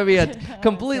feel like that'd be a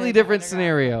completely It's different underground.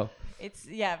 scenario.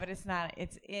 but it's not.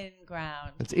 It's in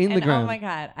ground. It's in the And ground. Oh my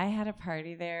god, I had a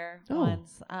party there Oh.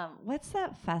 once. What's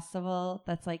that festival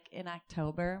that's like in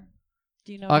October?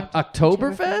 Do you know? what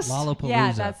Oktoberfest? Lollapalooza.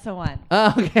 Yeah, that's the one.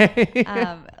 Oh, okay.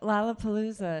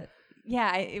 Lollapalooza.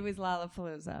 Yeah, it was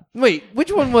Lollapalooza. Wait,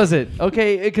 which one was it?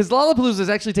 Okay, because Lollapalooza is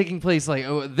actually taking place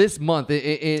this month.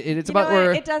 It's You know about what?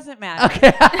 where. It doesn't matter.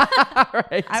 Okay, all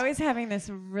right. I was having this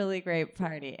really great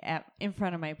party in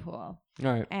front of my pool.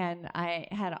 All right. And I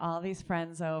had all these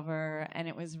friends over, and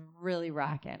it was really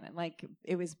rocking. And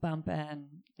it was bumping.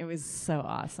 It was so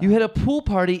awesome. You had a pool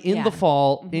party in Yeah. the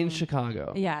fall in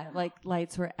Chicago. Yeah,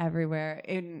 lights were everywhere.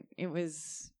 It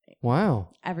Wow.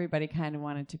 everybody kind of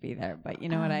wanted to be there. But you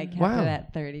know what? I kept Wow. it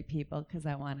at 30 people because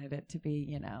I wanted it to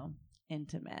be,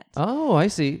 intimate. Oh, I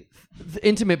see.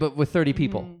 Intimate, but with 30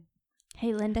 people. Mhm.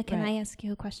 Hey, Linda, can Right. I ask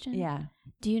you a question? Yeah.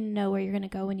 Do you know where you're going to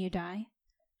go when you die?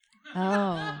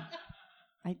 Oh,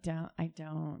 I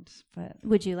don't. But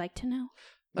Would you like to know?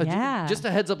 yeah. Just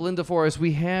a heads up, Linda Forrest,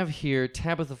 we have here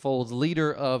Tabitha Folds,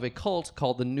 leader of a cult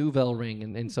called the Nouvelle Ring.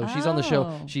 And so she's on the show.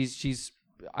 Oh. She's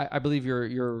I believe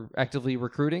you're actively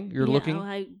recruiting. You're You looking.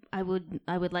 know, I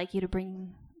would like you to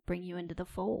bring you into the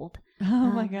fold.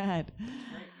 oh my God.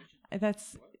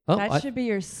 Oh, That should be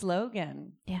your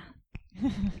slogan. Yeah.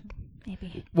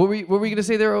 Maybe. What were we going to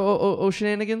say there,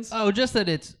 shenanigans? Oh, just that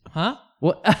it's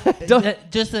What? Don't-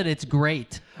 just that it's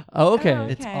great. oh, okay. Oh,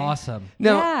 It's Okay. awesome.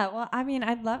 Now, yeah. Well, I mean,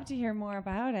 I'd love to hear more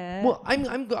about it. well,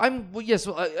 well, yes.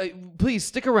 Well, please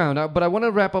stick around. But I want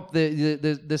to wrap up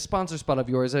the sponsor spot of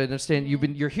yours. I understand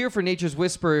you're here for Nature's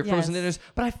Whisper, Frozen Yes. Dinners,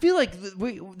 but I feel like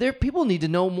people need to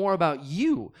know more about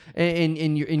you and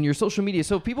in your social media.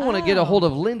 So if people want to get a Oh. hold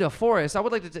of Linda Forrest, I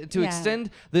would like to Yeah.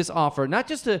 extend this offer, not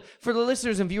just for the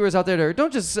listeners and viewers out there.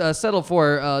 Don't just settle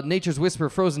for Nature's Whisper,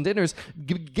 Frozen Dinners.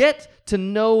 Get to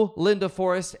know Linda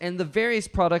Forrest and the various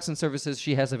products and services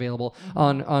she has available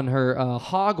on her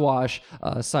Hogwash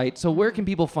site. So where can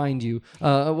people find you?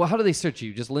 Well, how do they search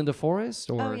you? Just Linda Forrest,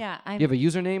 or Oh, yeah, you have a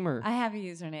username or? I have a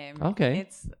username. Okay.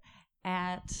 It's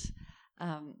at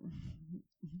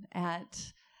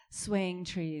Swaying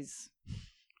Trees.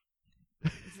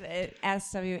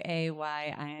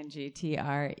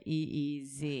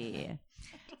 SWAYINGTREEZ.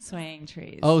 Swaying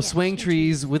Trees. Oh, Yeah, swaying swing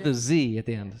trees trees. with a Z at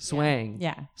the end. Swang.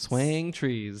 Yeah. Swaying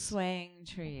trees. Swaying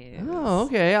Trees. Oh,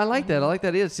 okay. I like that. I like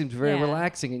that. It seems very Yeah.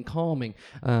 relaxing and calming.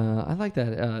 I like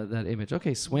that that image.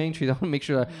 Okay, swaying trees. I want to make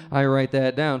sure I write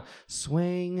that down.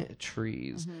 Swaying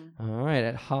trees. All right,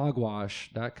 at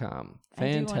hogwash.com.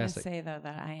 I do want to Fantastic. say, though,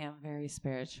 that I am very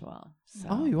spiritual. So.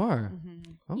 Oh, you are.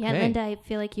 Mhm. Okay. Yeah, Linda, I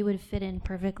feel like you would fit in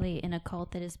perfectly in a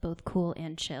cult that is both cool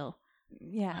and chill.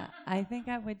 Yeah, I think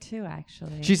I would too,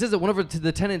 actually. She says that one of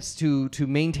the tenets to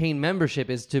maintain membership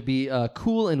is to be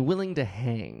cool and willing to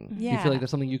hang. Do you Yeah. feel like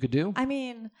that's something you could do? I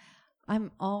mean,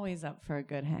 I'm always up for a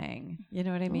good hang. You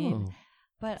know what I mean? Oh.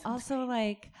 But also,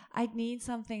 like, I need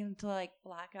something to, like,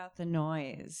 block out the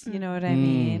noise. You know what I Mm.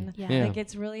 mean? Yeah. Yeah. Like,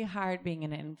 it's really hard being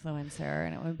an influencer,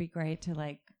 and it would be great to,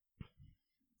 like,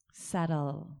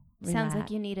 settle. Sounds like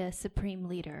relax. you need a supreme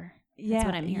leader. Yeah, That's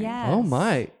what I'm hearing. yes. Oh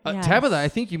my, Yes. Tabitha! I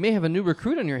think you may have a new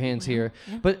recruit on your hands here.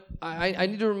 yeah. But I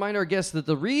need to remind our guests that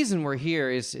the reason we're here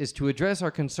is to address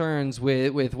our concerns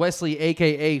with Wesley,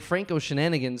 aka Franco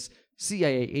Shenanigans,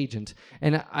 CIA agent.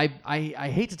 And I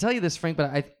hate to tell you this, Frank,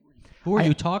 but Who are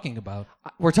you talking about?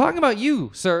 we're talking about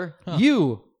you, sir.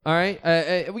 You. All right.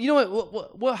 You know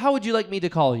what? How would you like me to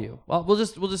call you? Well, we'll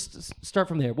just start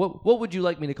from there. What would you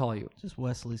like me to call you? Just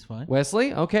Wesley's fine.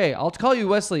 Wesley? Okay, I'll call you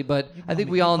Wesley, but I think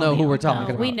me- we you all call know me who we're Frank.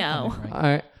 talking We about. know. Frank. All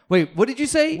right. Wait, what did you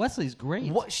say? Wesley's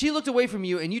great. What? She looked away from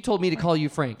you, and you told me to call you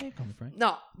Frank. Hey, call me Frank.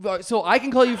 No, so I can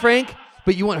call you Frank,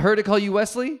 but you want her to call you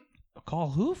Wesley?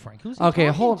 Call who, Frank? Who's he Okay,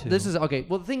 talking hold. to? This is okay.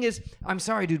 Well, the thing is, I'm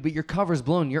sorry, dude, but your cover's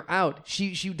blown. You're out.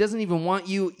 She doesn't even want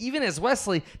you, even as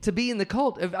Wesley, to be in the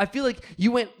cult. I feel like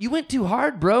you went too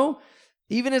hard, bro.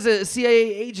 Even as a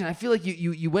CIA agent, I feel like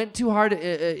you went too hard.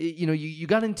 You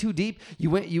got in too deep.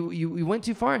 You went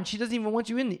too far, and she doesn't even want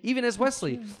you in. Even as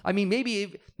Wesley, I mean, maybe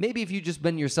if you just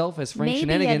been yourself as Frank Maybe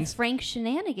Shenanigans. as Frank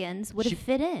Shenanigans would have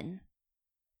fit in.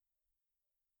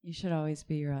 You should always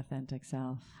be your authentic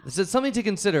self. This is something to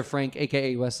consider, Frank,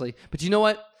 aka Wesley. But you know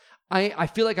what? I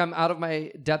feel like I'm out of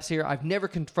my depths here. I've never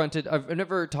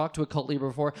talked to a cult leader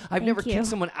before. I've never you. kicked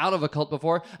someone out of a cult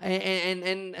before,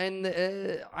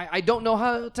 and I don't know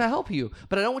how to help you.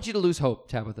 But I don't want you to lose hope,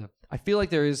 Tabitha. I feel like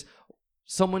there is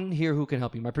someone here who can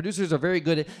help you. My producers are very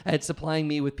good at supplying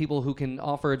me with people who can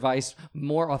offer advice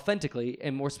more authentically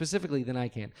and more specifically than I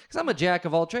can. Because I'm a jack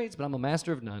of all trades, but I'm a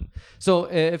master of none. So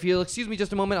if you'll excuse me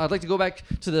just a moment, I'd like to go back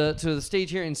to the stage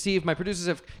here and see if my producers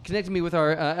have connected me with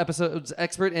our episode's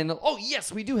expert. And oh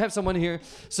yes, we do have someone here.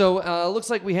 So looks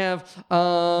like we have.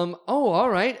 All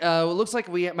right. Looks like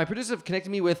my producers have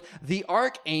connected me with the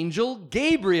Archangel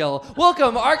Gabriel.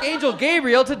 Welcome, Archangel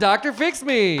Gabriel, to Dr. Fix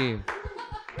Me.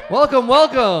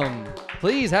 Welcome.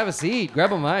 Please have a seat.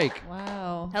 Grab a mic.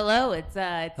 Wow. Hello, it's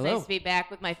Hello. nice to be back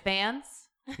with my fans.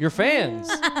 Your fans.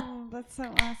 Oh, that's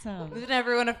so awesome. Isn't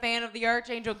everyone a fan of the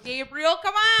Archangel Gabriel?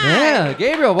 Come on! Yeah,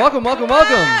 Gabriel, welcome. Come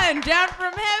on, down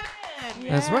from heaven.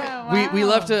 That's right. Yeah, We wow.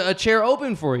 left a chair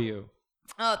open for you.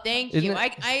 Oh, thank Isn't you. it-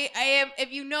 I am.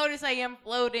 If you notice, I am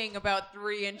floating about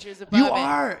 3 inches above You it.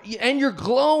 are, and you're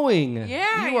glowing.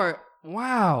 Yeah. You are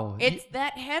Wow. It's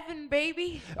that heaven,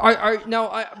 baby.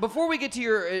 Now, before we get to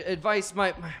your advice,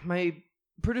 my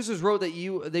producers wrote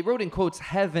they wrote in quotes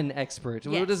heaven expert.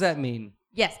 Yes. What does that mean?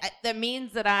 Yes, that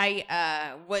means that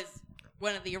I was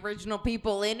one of the original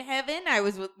people in heaven. I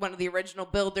was one of the original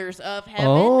builders of heaven.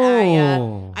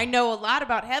 Oh. I know a lot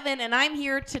about heaven, and I'm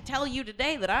here to tell you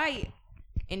today that I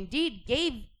indeed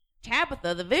gave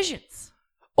Tabitha the visions.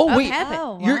 Oh Of wait, heaven.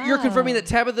 Oh, you're wow. confirming that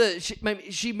Tabitha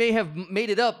she may have made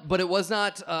it up, but it was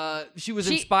not. She was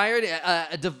inspired,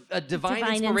 a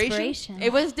divine inspiration.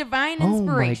 It was divine Oh, my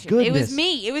inspiration. It goodness. was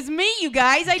me. It was me, you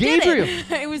guys. I Gabriel.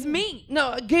 did it. It was me.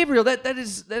 No, Gabriel,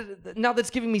 that now that's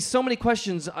giving me so many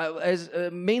questions.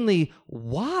 Mainly,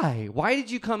 why? Why did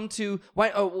you come to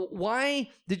why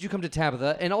did you come to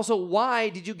Tabitha, and also why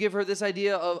did you give her this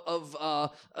idea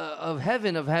of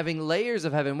heaven, of having layers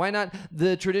of heaven? Why not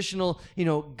the traditional,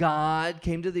 God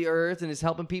came to the earth and is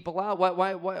helping people out?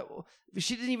 Why?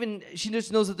 She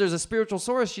just knows that there's a spiritual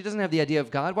source. She doesn't have the idea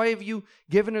of God. Why have you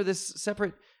given her this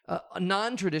separate,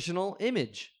 non-traditional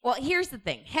image? Well, here's the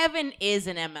thing. Heaven is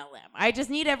an MLM. I just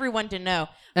need everyone to know.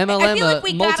 MLM, I feel like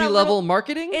we got a multi-level little-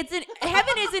 marketing?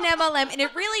 Heaven is an MLM, and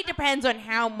it really depends on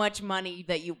how much money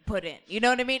that you put in. You know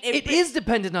what I mean? It is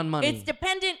dependent on money. It's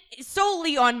dependent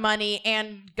solely on money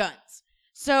and guns.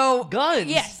 So Guns?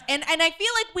 Yes, and I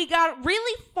feel like we got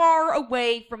really far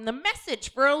away from the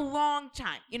message for a long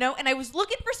time, and I was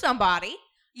looking for somebody,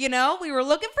 we were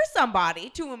looking for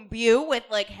somebody to imbue with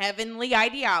like heavenly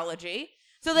ideology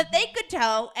so that they could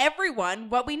tell everyone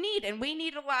what we need, and we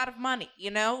need a lot of money,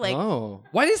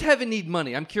 Why does heaven need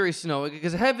money? I'm curious to know,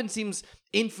 because heaven seems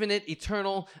infinite,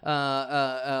 eternal,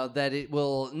 that it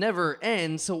will never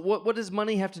end. So what does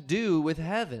money have to do with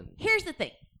heaven? Here's the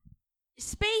thing.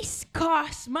 Space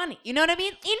costs money. You know what I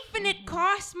mean? Infinite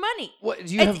costs money. What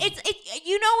do you have? It's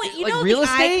Like real the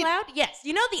estate? iCloud? Yes.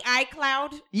 You know the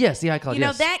iCloud? Yes, the iCloud. You know,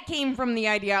 yes. that came from the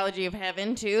ideology of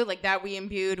heaven, too. Like, that we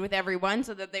imbued with everyone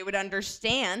so that they would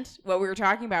understand what we were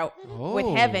talking about with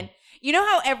Oh. heaven. You know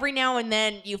how every now and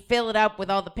then you fill it up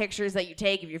with all the pictures that you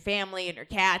take of your family and your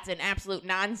cats and absolute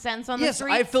nonsense on the Yes,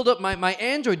 streets? I filled up my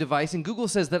Android device, and Google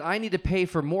says that I need to pay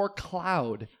for more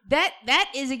cloud. That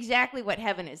is exactly what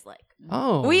heaven is like.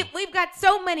 Oh. We've got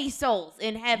so many souls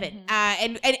in heaven,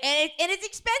 and it's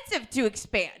expensive to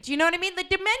expand. You know what I mean? The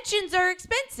dimensions are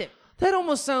expensive. That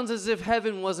almost sounds as if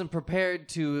heaven wasn't prepared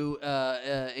to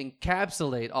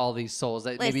encapsulate all these souls.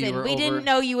 That maybe you Listen, were we over... didn't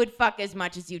know you would fuck as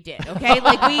much as you did. Okay,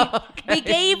 like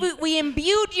we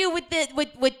imbued you with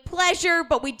pleasure,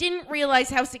 but we didn't realize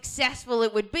how successful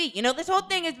it would be. You know, this whole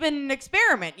thing has been an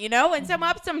experiment. You know, and some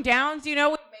ups, some downs. You know,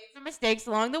 we made some mistakes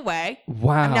along the way.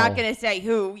 Wow. I'm not gonna say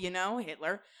who. You know,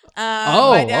 Hitler.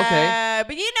 Okay.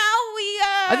 But you know,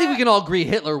 I think we can all agree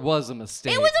Hitler was a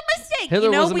mistake. It was a mistake. Hitler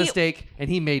you know, was a mistake, and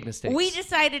he made mistakes. We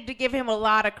decided to give him a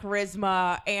lot of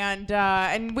charisma,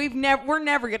 and we're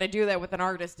never gonna do that with an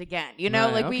artist again. You know,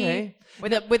 Right, like okay.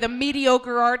 with a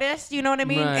mediocre artist. You know what I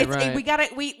mean?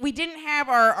 Right. We didn't have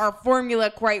our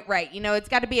formula quite right. You know, it's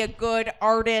got to be a good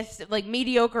artist, like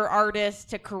mediocre artist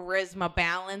to charisma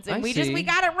balance, and I we see.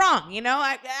 got it wrong. You know,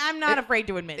 I'm not afraid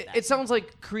to admit that. It sounds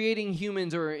like creating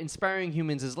humans or inspiring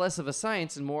humans is less of a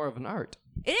science and more of an art.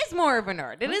 It is more of an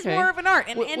art. It is Okay. more of an art,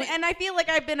 and, Wait, and wait. and I feel like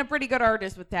I've been a pretty good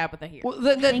artist with Tabitha here. Well,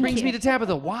 that Thank brings you. me to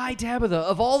Tabitha. Why Tabitha?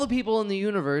 Of all the people in the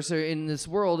universe or in this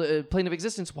world, plane of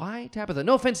existence, why Tabitha?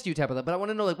 No offense to you, Tabitha, but I want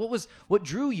to know, like, what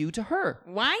drew you to her?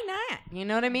 Why not? You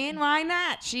know what I mean? Why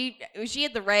not? She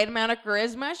had the right amount of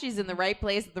charisma. She's in the right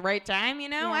place at the right time. You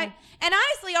know. Yeah. And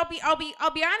honestly, I'll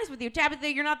be honest with you,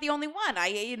 Tabitha. You're not the only one.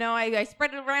 I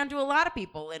spread it around to a lot of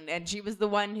people, and she was the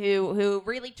one who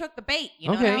really took the bait. You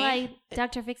know Okay. what Well, I mean?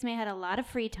 Dr. Fix Me had a lot of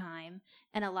free time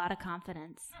and a lot of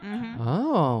confidence. Mm-hmm.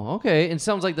 Oh, okay. And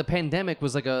sounds like the pandemic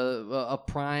was like a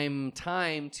prime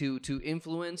time to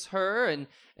influence her,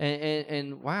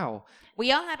 and wow.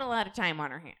 We all had a lot of time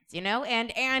on our hands, you know,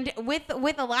 and with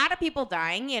a lot of people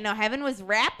dying, you know, heaven was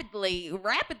rapidly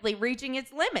reaching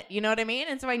its limit. You know what I mean?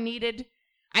 And so I needed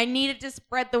to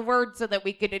spread the word so that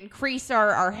we could increase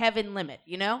our heaven limit.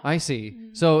 You know? I see.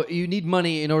 So you need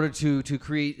money in order to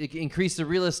increase the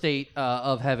real estate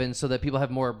of heaven, so that people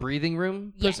have more breathing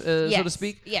room, so to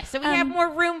speak. Yes. So we have more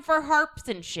room for harps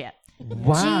and shit.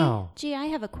 Wow. Gee, I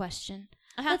have a question.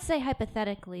 Uh-huh. Let's say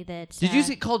hypothetically that Did you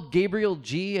see called Gabriel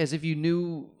G as if you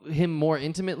knew him more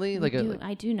intimately?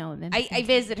 I do know him. I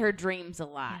visit her dreams a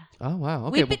lot. Oh wow.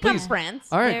 Okay. We've Well, become please. friends.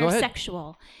 All right. They're Go ahead.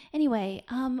 sexual. Anyway,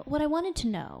 what I wanted to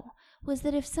know was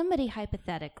that if somebody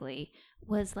hypothetically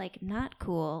was like not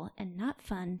cool and not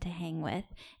fun to hang with,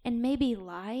 and maybe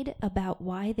lied about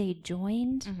why they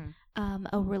joined Mm-hmm.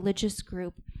 a religious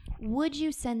group, would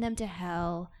you send them to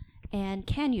hell And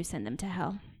can you send them to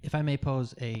hell? If I may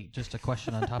pose just a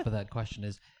question on top of that question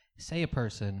is, say a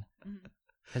person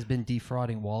has been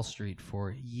defrauding Wall Street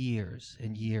for years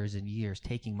and years and years,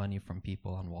 taking money from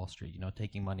people on Wall Street,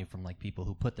 taking money from like people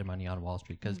who put their money on Wall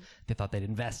Street because they thought they'd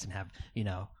invest and have,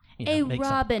 A make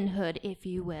Robin Hood, if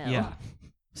you will. Yeah.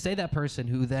 Say that person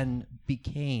who then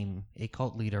became a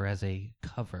cult leader as a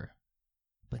cover,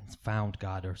 but found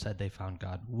God or said they found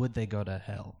God, would they go to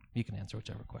hell? You can answer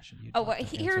whichever question you Oh, well,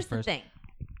 here's the thing.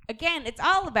 Again, it's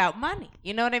all about money.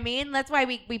 You know what I mean? That's why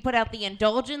we put out the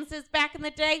indulgences back in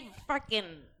the day. Fucking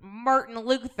Martin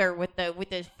Luther with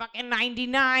his fucking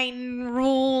 99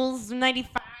 rules,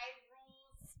 95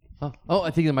 rules. Oh,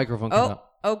 I think the microphone came up.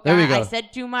 Oh, God, There we go. I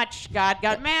said too much. God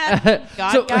got mad.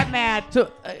 God got mad.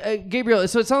 So, Gabriel,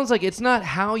 so it sounds like it's not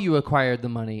how you acquired the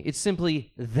money. It's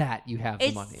simply that you have the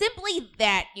It's money. simply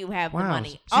that you have the Wow.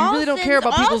 money. So you really don't care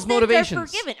about people's all motivations.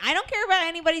 sins are forgiven. I don't care about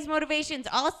anybody's motivations.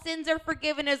 All sins are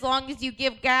forgiven as long as you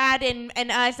give God and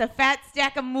us a fat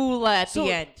stack of moolah at So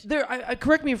the end. there,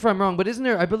 correct me if I'm wrong, but isn't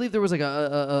there? I believe there was like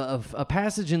a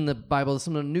passage in the Bible,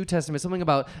 some of the New Testament, something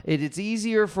about it's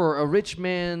easier for a rich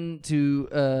man to,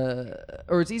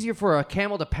 or it's easier for a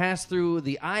camel to pass through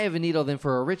the eye of a needle than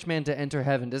for a rich man to enter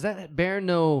heaven. Does that bear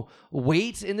no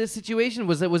weight in this situation?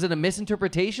 Was it a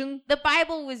misinterpretation? The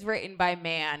Bible was written by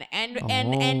man, and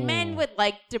men would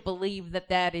like to believe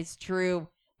that is true,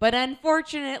 but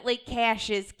unfortunately, cash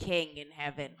is king in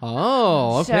heaven.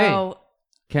 Oh, okay. So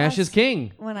Cash is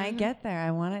king. When I get there,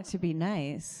 I want it to be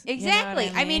nice. You know exactly.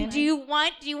 what I mean? do you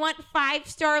want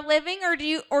 5-star living, or do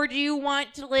you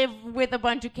want to live with a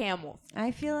bunch of camels?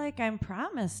 I feel like I'm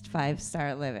promised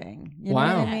 5-star living. You Wow.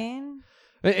 know what I mean?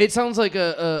 It sounds like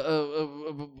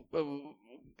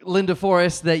Linda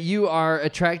Forrest, that you are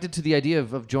attracted to the idea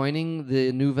of joining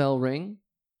the Nouvelle Ring.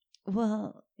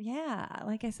 Well, yeah.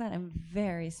 Like I said, I'm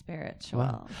very spiritual.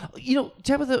 Wow.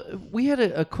 Tabitha, we had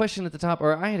a question at the top,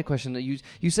 or I had a question that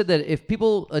you said that if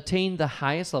people attain the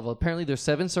highest level, apparently there's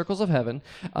 7 circles of heaven,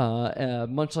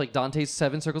 much like Dante's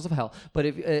 7 circles of hell. But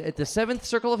if at the 7th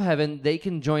circle of heaven, they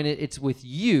can join it. It's with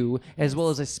you as well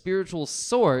as a spiritual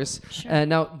source. Sure.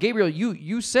 Now, Gabriel,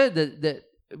 you said that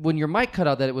when your mic cut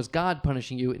out that it was God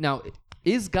punishing you. Now,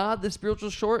 is God the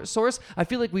spiritual source? I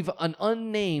feel like we've an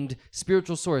unnamed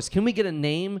spiritual source. Can we get a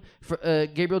name for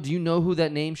Gabriel? Do you know who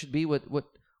that name should be? What do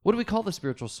we call the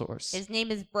spiritual source? His name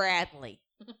is Bradley.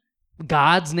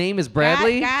 God's name is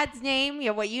Bradley? God's name,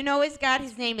 what you know is God.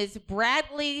 His name is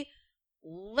Bradley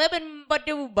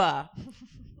Libinbaduba.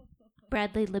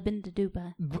 Bradley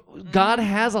Libindaduba. God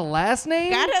has a last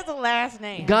name? God has a last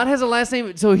name. God has a last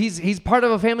name, so he's part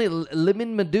of a family,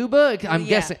 Limin Maduba? I'm Yeah.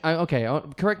 guessing. Okay,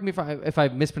 correct me if I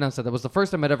mispronounced that. That was the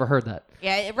first time I'd ever heard that.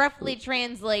 Yeah, it roughly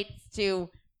translates to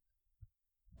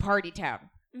Party Town.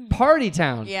 Party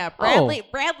Town. Yeah, Oh,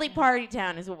 Bradley Party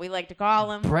Town is what we like to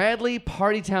call him. Bradley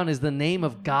Party Town is the name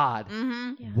of God.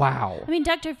 Mm-hmm. Yeah. Wow. I mean,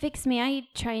 Dr. Fix Me, I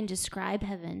try and describe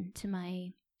heaven to my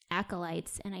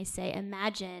acolytes, and I say,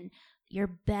 imagine your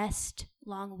best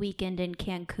long weekend in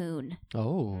Cancun.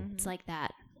 Oh. It's like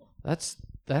that. That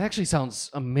actually sounds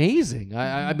amazing.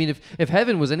 I mean, if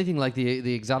heaven was anything like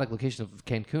the exotic location of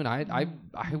Cancun,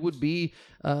 I would be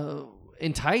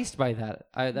enticed by that.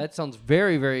 That sounds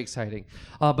very, very exciting.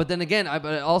 But then again,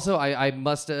 I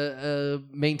must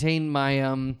maintain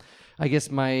my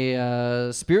my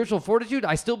spiritual fortitude.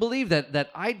 I still believe that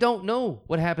I don't know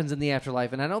what happens in the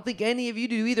afterlife, and I don't think any of you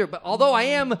do either. But although I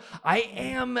am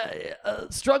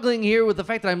struggling here with the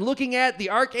fact that I'm looking at the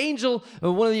archangel,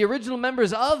 one of the original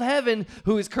members of heaven,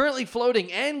 who is currently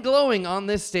floating and glowing on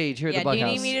this stage here at the Do you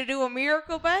Bughouse. need me to do a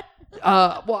miracle, bud?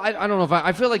 Well, I don't know if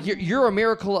I feel like you're a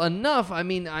miracle enough. I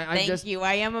mean, I Thank just you.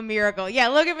 I am a miracle. Yeah,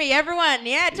 look at me, everyone.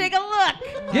 Yeah, take a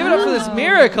look. give it up for this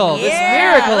miracle. This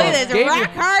Yeah, miracle. look at this Gabriel. rock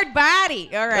hard body.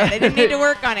 All right, I didn't need to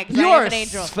work on it because You I am are an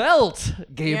angel. svelte,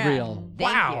 Gabriel. Yeah,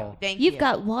 Wow. Thank you. Thank you. You've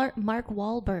got Mark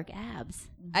Wahlberg abs.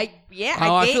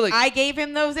 I gave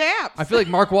him those abs. I feel like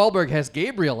Mark Wahlberg has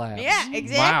Gabriel abs. Yeah,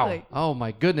 exactly. Wow. Oh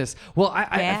my goodness. Well, I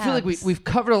feel like Abs. we've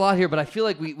covered a lot here, but I feel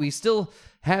like we still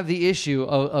have the issue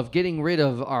of getting rid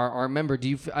of our member. Do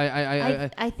you?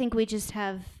 I think we just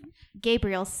have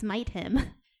Gabriel smite him.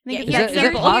 Maybe Is that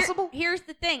here- possible? Here's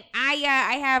the thing. I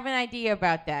have an idea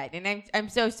about that, and I'm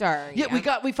so sorry. Yeah,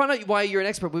 we found out why you're an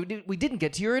expert. But we didn't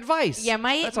get to your advice. Yeah,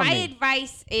 my That's on me.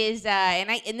 advice is,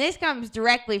 and this comes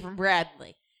directly from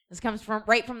Bradley. This comes from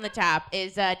right from the top.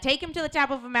 Is take him to the top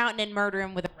of a mountain and murder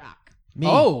him with a rock. Me?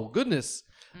 Oh goodness.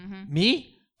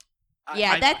 Me?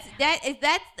 Yeah,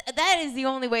 that is the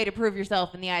only way to prove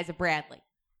yourself in the eyes of Bradley.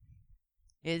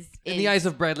 In the eyes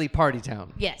of Bradley Party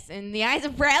Town. Yes, in the eyes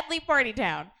of Bradley Party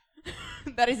Town.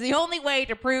 That is the only way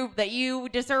to prove that you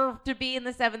deserve to be in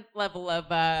the 7th level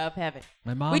of heaven.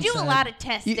 My mom We do said, a lot of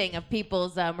testing of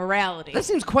people's morality. That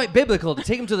seems quite biblical to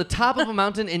take him to the top of a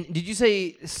mountain. And did you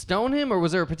say stone him, or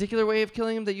was there a particular way of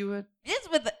killing him that you had?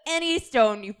 Just with any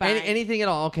stone you find. Anything at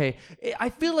all? Okay. I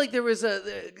feel like there was a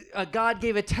God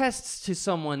gave a test to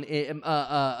someone in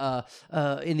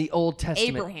the Old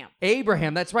Testament.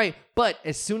 Abraham, that's right. But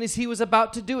as soon as he was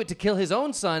about to do it, to kill his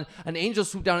own son, an angel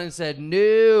swooped down and said,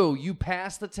 "No, you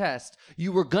passed the test.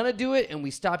 You were gonna do it, and we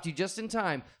stopped you just in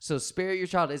time. So spare your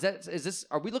child." Is this?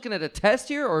 Are we looking at a test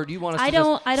here, or do you want us I to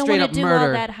don't just straight want up to do murder?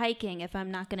 all that hiking if I'm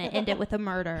not going to end it with a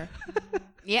murder.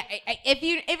 Yeah,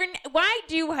 why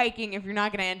do hiking if you're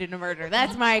not going to end in a murder?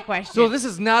 That's my question. So this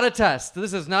is not a test.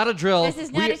 This is not a drill. This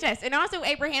is not a test. And also,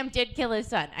 Abraham did kill his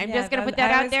son. I'm Yeah, just going to put I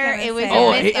that out was there. gonna It was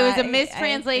say, it was a I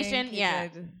mistranslation. think he Yeah.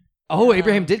 did. Oh,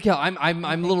 Abraham did kill. I'm a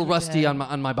little think he rusty did.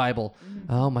 on my Bible.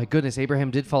 Oh my goodness,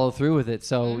 Abraham did follow through with it.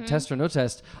 So test or no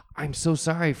test, I'm so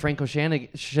sorry, Franco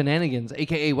Shenanigans,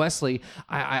 aka Wesley.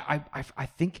 I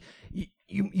think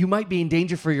you might be in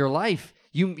danger for your life.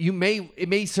 It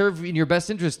may serve in your best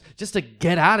interest just to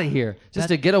get out of here, just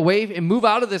to get away and move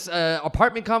out of this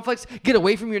apartment complex, get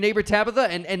away from your neighbor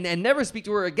Tabitha, and never speak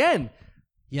to her again.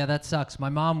 Yeah, that sucks. My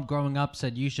mom growing up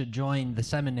said you should join the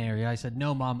seminary. I said,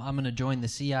 no, Mom, I'm going to join the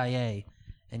CIA.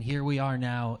 And here we are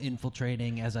now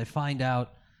infiltrating as I find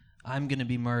out I'm going to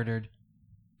be murdered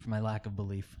for my lack of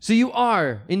belief. So you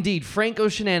are indeed Franco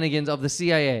Shenanigans of the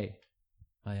CIA.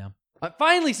 I am.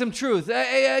 Finally, some truth. Can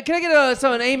I get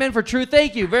an amen for truth?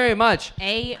 Thank you very much.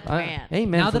 Amen.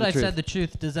 Amen. Now for that the I've truth. said the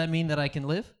truth, does that mean that I can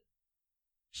live?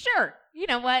 Sure. You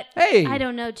know what? Hey. I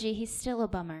don't know, G. He's still a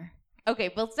bummer.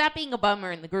 Okay, well, stop being a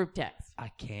bummer in the group text. I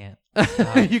can't.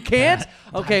 You can't?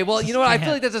 Okay, well, you know what? I feel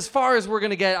can't. like that's as far as we're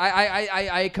gonna get.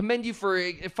 I commend you for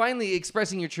finally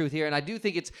expressing your truth here, and I do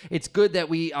think it's good that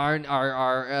we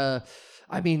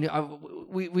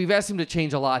we've asked him to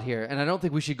change a lot here, and I don't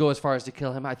think we should go as far as to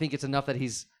kill him. I think it's enough that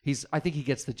he's. I think he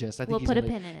gets the gist. I think We'll he's put a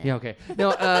gonna- pin in it. Yeah,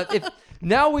 okay.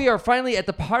 Now we are finally at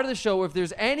the part of the show where if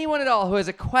there's anyone at all who has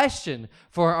a question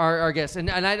for our guests,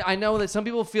 and I know that some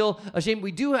people feel ashamed.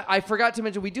 I forgot to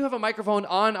mention we do have a microphone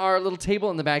on our little table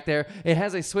in the back there. It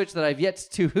has a switch that I've yet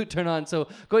to turn on. So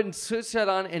go ahead and switch that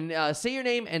on and say your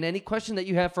name and any question that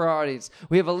you have for our audience.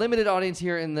 We have a limited audience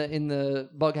here in the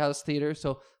Bug House Theater,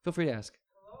 so feel free to ask.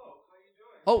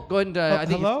 Oh, go ahead and I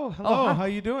think hello, hi. how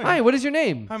you doing? Hi, what is your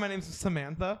name? Hi, my name's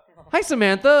Samantha. Hi,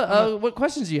 Samantha. What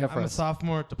questions do you have for I'm a us?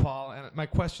 sophomore at DePaul, and my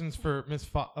question's for Miss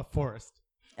Forrest.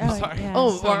 Oh, sorry. yeah.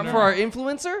 Oh, So for our nervous.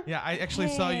 influencer? Yeah, I actually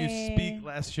saw you Hey. speak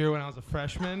last year when I was a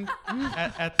freshman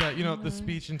at the the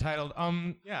speech entitled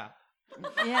Yeah.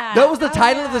 That was the Oh,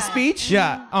 title of the yeah. speech?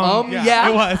 yeah yeah.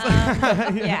 it was.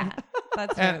 Yeah,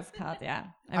 that's what And it's called. Yeah,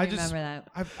 I I just- remember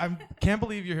that. I can't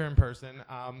believe you're here in person,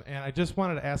 and I just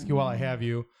wanted to ask you while I have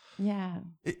you. Yeah.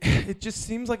 It just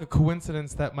seems like a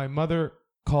coincidence that my mother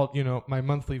called my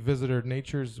monthly visitor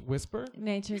Nature's Whisper.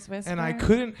 Nature's Whisper. And I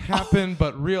couldn't happen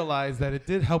but realize that it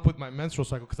did help with my menstrual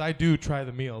cycle because I do try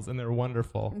the meals and they're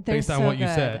wonderful They're based on so what you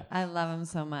good. said. I love them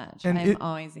so much. And I'm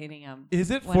always eating them. Is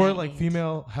it when for I like eat.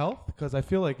 female health? Because I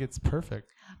feel like it's perfect.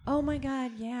 Oh my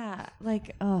God, yeah.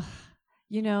 Like,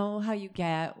 you know how you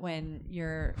get when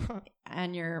you're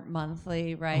on your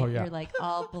monthly, right? Oh, yeah. You're like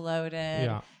all bloated.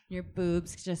 Yeah. Your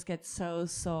boobs just get so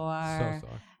sore. So.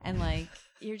 And like,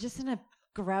 you're just in a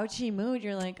grouchy mood.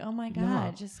 You're like, oh my God,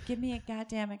 Yeah. just give me a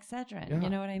goddamn Excedrin. Yeah. You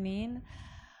know what I mean?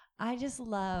 I just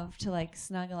love to like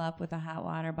snuggle up with a hot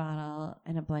water bottle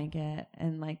and a blanket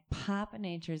and like pop a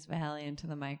Nature's Valley into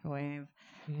the microwave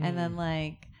and then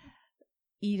like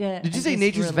eat it. Did you and say just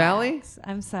Nature's Valley? relax.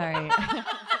 I'm sorry.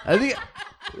 I think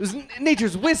it was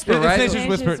Nature's Whisper, It's right? Nature's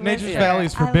Whisper. Nature's Valley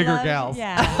is for I bigger love- gals.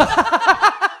 Yeah.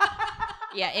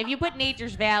 Yeah, if you put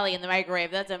Nature's Valley in the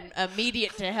microwave, that's an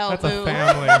immediate to hell That's move. a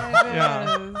family.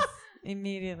 yeah. It is.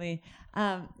 Immediately.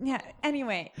 Yeah.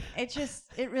 Anyway,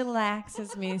 it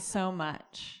relaxes me so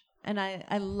much. And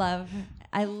I love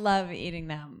eating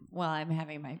them while I'm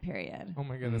having my period. Oh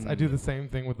my goodness. I do the same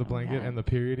thing with the blanket God. and the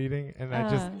period eating. And I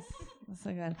just, That's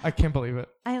so good. I can't believe it.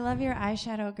 I love your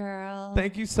eyeshadow, girl.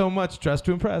 Thank you so much. Dressed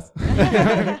to impress.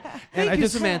 Thank you,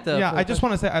 Samantha. Yeah, for- I just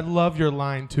want to say I love your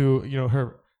line to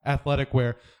her athletic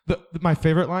wear. My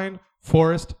favorite line,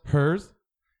 Forrest, hers,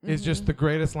 is just the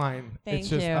greatest line. Thank it's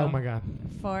just you. oh my god,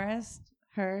 Forrest,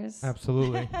 hers.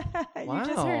 absolutely. You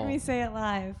just heard me say it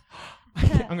live.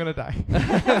 I'm gonna die.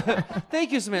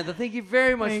 Thank you, Samantha. Thank you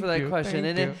very much Thank for that you, question.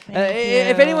 thank And you. Thank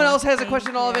if you. anyone else has a Thank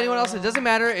question, all of anyone else, it you. doesn't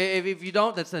matter. If you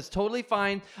don't, that's totally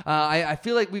fine. I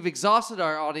feel like we've exhausted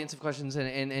our audience of questions,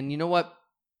 and you know what?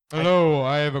 Hello,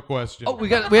 I have a question. Oh, we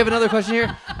have another question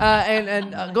here.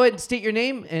 And go ahead and state your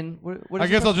name and what I is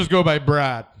guess I'll just go by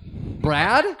Brad.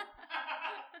 Brad?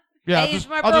 Yeah, Hey, it's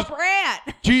my I'll bro just. Brad.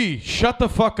 Gee, shut the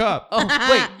fuck up.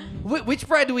 Oh, wait. Which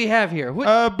Brad do we have here?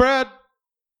 Brad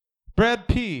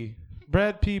P.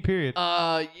 Brad P. Period.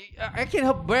 I can't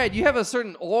help, Brad. You have a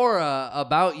certain aura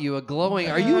about you, a glowing.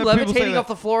 Are you people say levitating that. off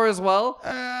the floor as well?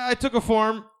 I took a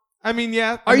form. I mean,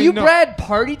 yeah. Are you Brad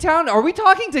Partytown? Are we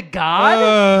talking to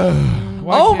God?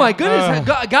 Oh my goodness,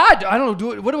 God! I don't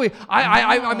know. What do we?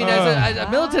 I mean, as a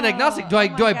militant agnostic, do I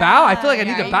bow? I feel like I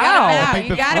need to You bow. gotta bow.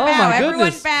 You gotta Oh bow. my Everyone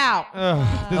goodness. bow.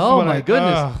 This is Oh what my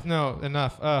goodness. No,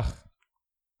 enough.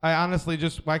 I honestly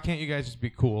why can't you guys just be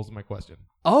cool? Is my question.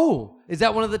 Oh, is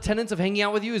that one of the tenets of hanging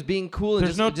out with you? Is being cool and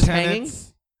There's no just hanging?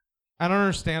 tenets. I don't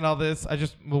understand all this.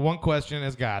 One question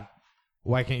is God.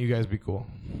 Why can't you guys be cool?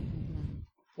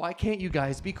 Why can't you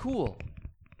guys be cool?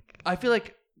 I feel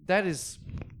like that is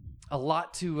a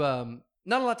lot to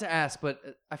not a lot to ask, but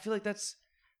I feel like that's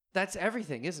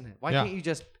everything, isn't it? Why Yeah. can't you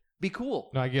just be cool?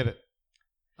 No, I get it.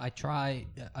 I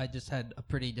just had a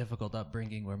pretty difficult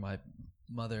upbringing where my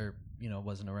mother,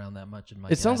 wasn't around that much, and my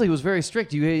It sounds dad like it was very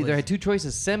strict. You either was- had two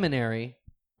choices: seminary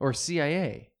or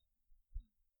CIA.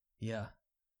 Yeah.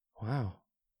 Wow.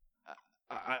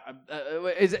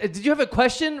 Did you have a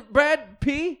question, Brad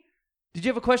P? Did you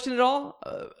have a question at all?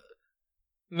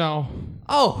 No.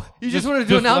 Oh, you just wanted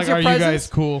to announce like, your are presence? you guys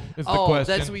cool? Is the Oh,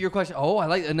 question. that's what your question. Oh, I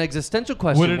like an existential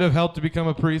question. Would it have helped to become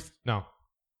a priest? No.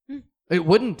 It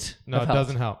wouldn't. No, have it helped.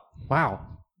 doesn't help. Wow.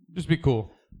 Just be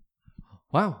cool.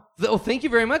 Wow. Oh, thank you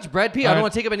very much, Brad P. I All don't right.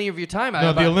 want to take up any of your time.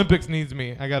 No, the Olympics needs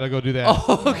me. I gotta go do that.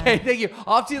 Oh, okay. Thank you.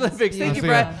 Off to the Olympics. Thank you,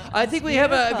 beautiful. Brad. I think we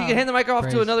have if you can hand the mic off to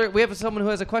Praise. another. We have someone who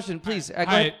has a question. Please. Go Hi,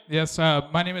 ahead. yes,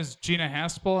 my name is Gina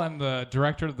Haspel. I'm the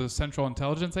director of the Central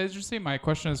Intelligence Agency. My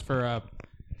question is for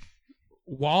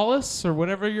Wallace or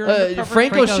whatever you're covering.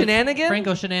 Franco Shenanigan?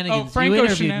 Franco Shenanigans. Oh, Franco you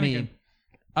interviewed Shenanigan. me.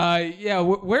 Yeah,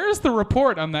 where's the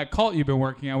report on that cult you've been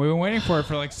working on? We've been waiting for it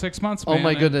for like 6 months, Oh man. my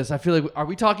And goodness. I feel like are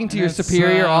we talking to And your it's,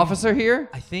 superior officer here?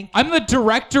 I think I'm the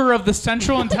director of the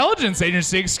Central Intelligence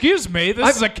Agency. Excuse me.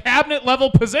 This is a cabinet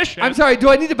level position. I'm sorry. Do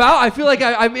I need to bow? I feel like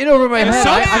I'm in over my And head.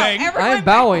 something- I'm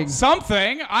bowing.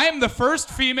 Something. I am the first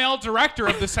female director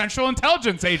of the Central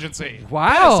Intelligence Agency.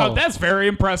 Wow. So that's very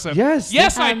impressive. Yes.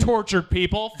 Yes, I tortured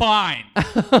people. Fine.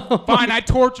 Fine. I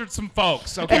tortured some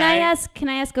folks. Okay. Can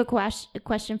I ask a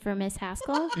question for Miss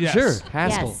Haskell? Yes. Sure.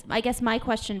 Haskell. Yes. I guess my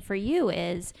question for you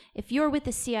is, if you're with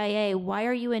the CIA, why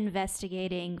are you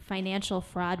investigating financial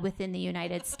fraud within the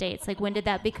United States? Like, when did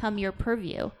that become your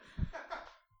purview?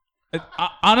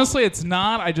 Honestly, it's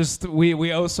not.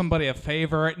 We owe somebody a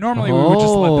favor. Normally, we would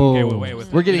just let them get away with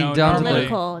it. We're getting you know, down to normally.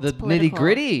 Political. the It's political. nitty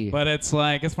gritty. But it's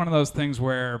one of those things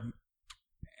where,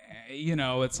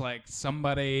 it's like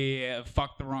somebody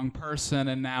fucked the wrong person,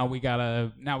 and now we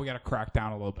gotta crack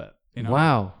down a little bit. You know?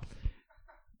 Wow.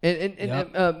 And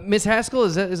Yep. Miss Haskell,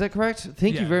 is that correct?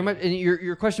 Thank you Yeah. very much. And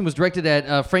your question was directed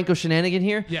at Franco Shenanigan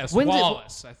here. Yes, When did-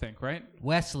 Wallace, I think, right?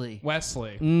 Wesley.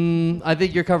 Wesley. I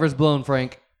think your cover's blown,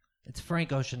 Frank. It's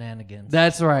Franco Shenanigans.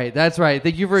 That's right. That's right.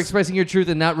 Thank you for expressing your truth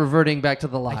and not reverting back to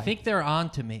the lie. I think they're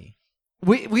on to me.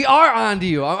 we are on to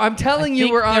you. I'm telling you,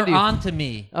 we're on they're to you. on to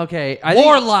me. Okay. I think-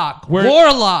 Warlock. We're-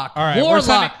 Warlock. All right, we're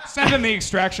Warlock. sending the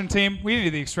extraction team. We need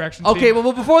the extraction team. Okay,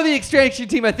 well, before the extraction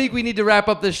team, I think we need to wrap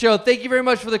up the show. Thank you very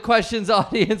much for the questions,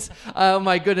 audience. Oh,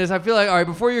 my goodness. I feel like, all right,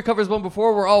 before your covers one,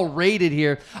 before we're all rated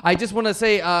here, I just want to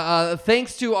say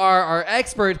thanks to our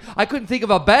expert. I couldn't think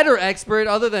of a better expert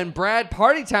other than Bradley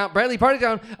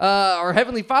Partytown, our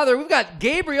Heavenly Father. We've got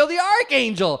Gabriel the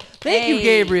Archangel. Thank you, Hey,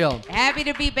 Gabriel. Happy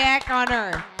to be back on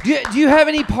Earth. Do you have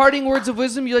any parting words of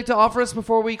wisdom you'd like to offer us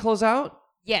before we close out?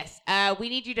 Yes, we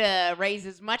need you to raise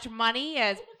as much money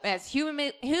as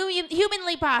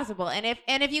humanly possible, and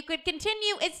if you could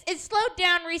continue, it's slowed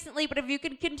down recently, but if you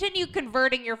could continue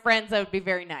converting your friends, that would be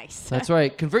very nice. That's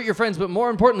right. Convert your friends, but more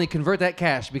importantly, convert that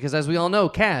cash, because as we all know,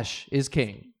 cash is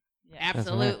king.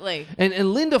 Absolutely. And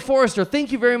Linda Forrester,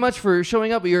 thank you very much for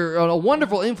showing up. You're a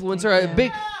wonderful influencer,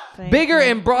 bigger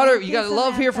and broader. You got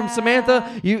love here from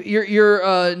Samantha.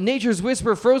 Your Nature's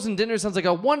Whisper frozen dinner sounds like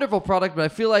a wonderful product, but I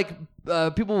feel like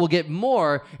people will get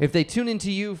more if they tune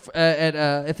into you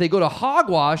if they go to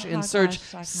Hogwash and search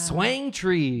Hogwash.com. Swang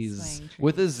Trees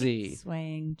with a Z.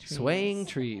 Swaying trees. Swaying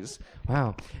Trees.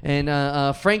 Wow.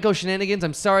 And Franco Shenanigans,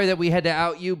 I'm sorry that we had to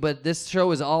out you, but this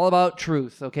show is all about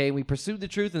truth, okay? We pursued the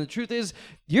truth, and the truth is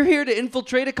you're here to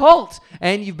infiltrate a cult,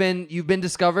 and you've been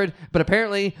discovered, but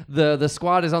apparently the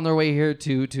squad is on their way here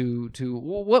to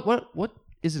what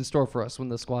is in store for us when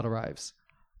the squad arrives?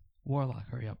 Warlock,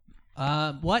 hurry up.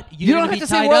 What? You don't gonna have be to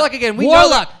say tied warlock up? again. We know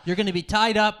Warlock. that- You're going to be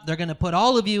tied up. They're going to put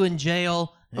all of you in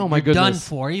jail. Oh, my You're done goodness.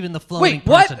 for. Even the floating Wait,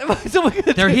 what?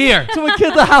 person. They're here. Someone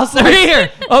killed the house. They're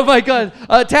here. Oh my God,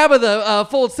 Tabitha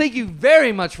Folds, thank you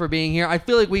very much for being here. I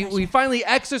feel like we finally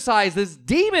exorcised this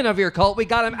demon of your cult. We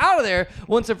got him out of there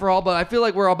once and for all. But I feel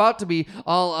like we're about to be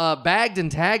all bagged and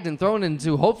tagged and thrown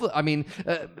into hopefully,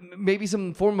 maybe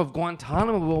some form of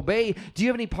Guantanamo Bay. Do you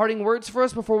have any parting words for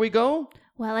us before we go?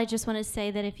 Well, I just want to say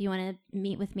that if you want to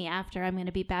meet with me after, I'm going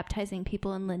to be baptizing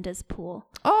people in Linda's pool.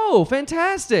 Oh,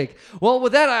 fantastic. Well,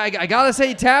 with that, I got to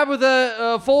say,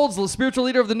 Tabitha Folds, the spiritual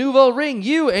leader of the Nouveau Ring,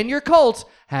 you and your cult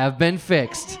have been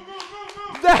fixed.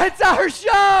 That's our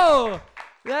show.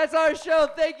 That's our show.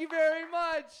 Thank you very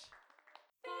much.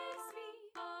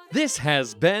 This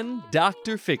has been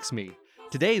Dr. Fix Me.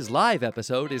 Today's live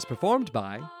episode is performed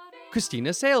by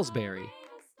Christina Salisbury,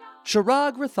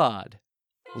 Sharag Rathod,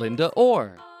 Linda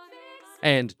Orr,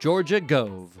 and Georgia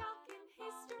Gove.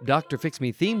 Dr. Fix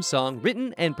Me theme song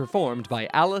written and performed by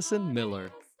Allison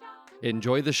Miller.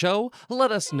 Enjoy the show?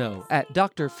 Let us know at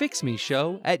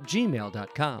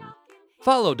drfixmeshow@gmail.com.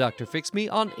 Follow Dr. Fix Me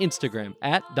on Instagram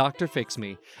at Dr. Fix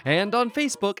Me and on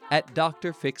Facebook at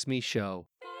Dr. Fix Me Show.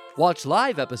 Watch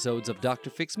live episodes of Dr.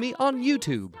 Fix Me on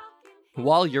YouTube.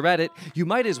 While you're at it, you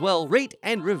might as well rate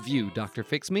and review Dr.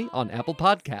 Fix Me on Apple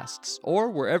Podcasts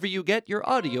or wherever you get your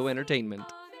audio entertainment.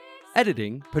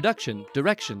 Editing, production,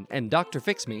 direction, and Dr.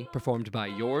 Fix Me performed by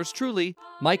yours truly,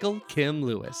 Michael Kim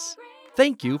Lewis.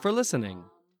 Thank you for listening.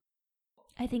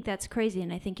 I think that's crazy,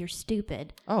 and I think you're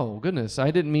stupid. Oh, goodness. I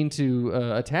didn't mean to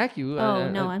attack you.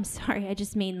 No, I'm sorry. I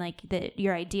just mean like that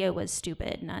your idea was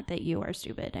stupid, not that you are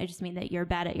stupid. I just mean that you're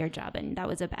bad at your job, and that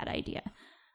was a bad idea.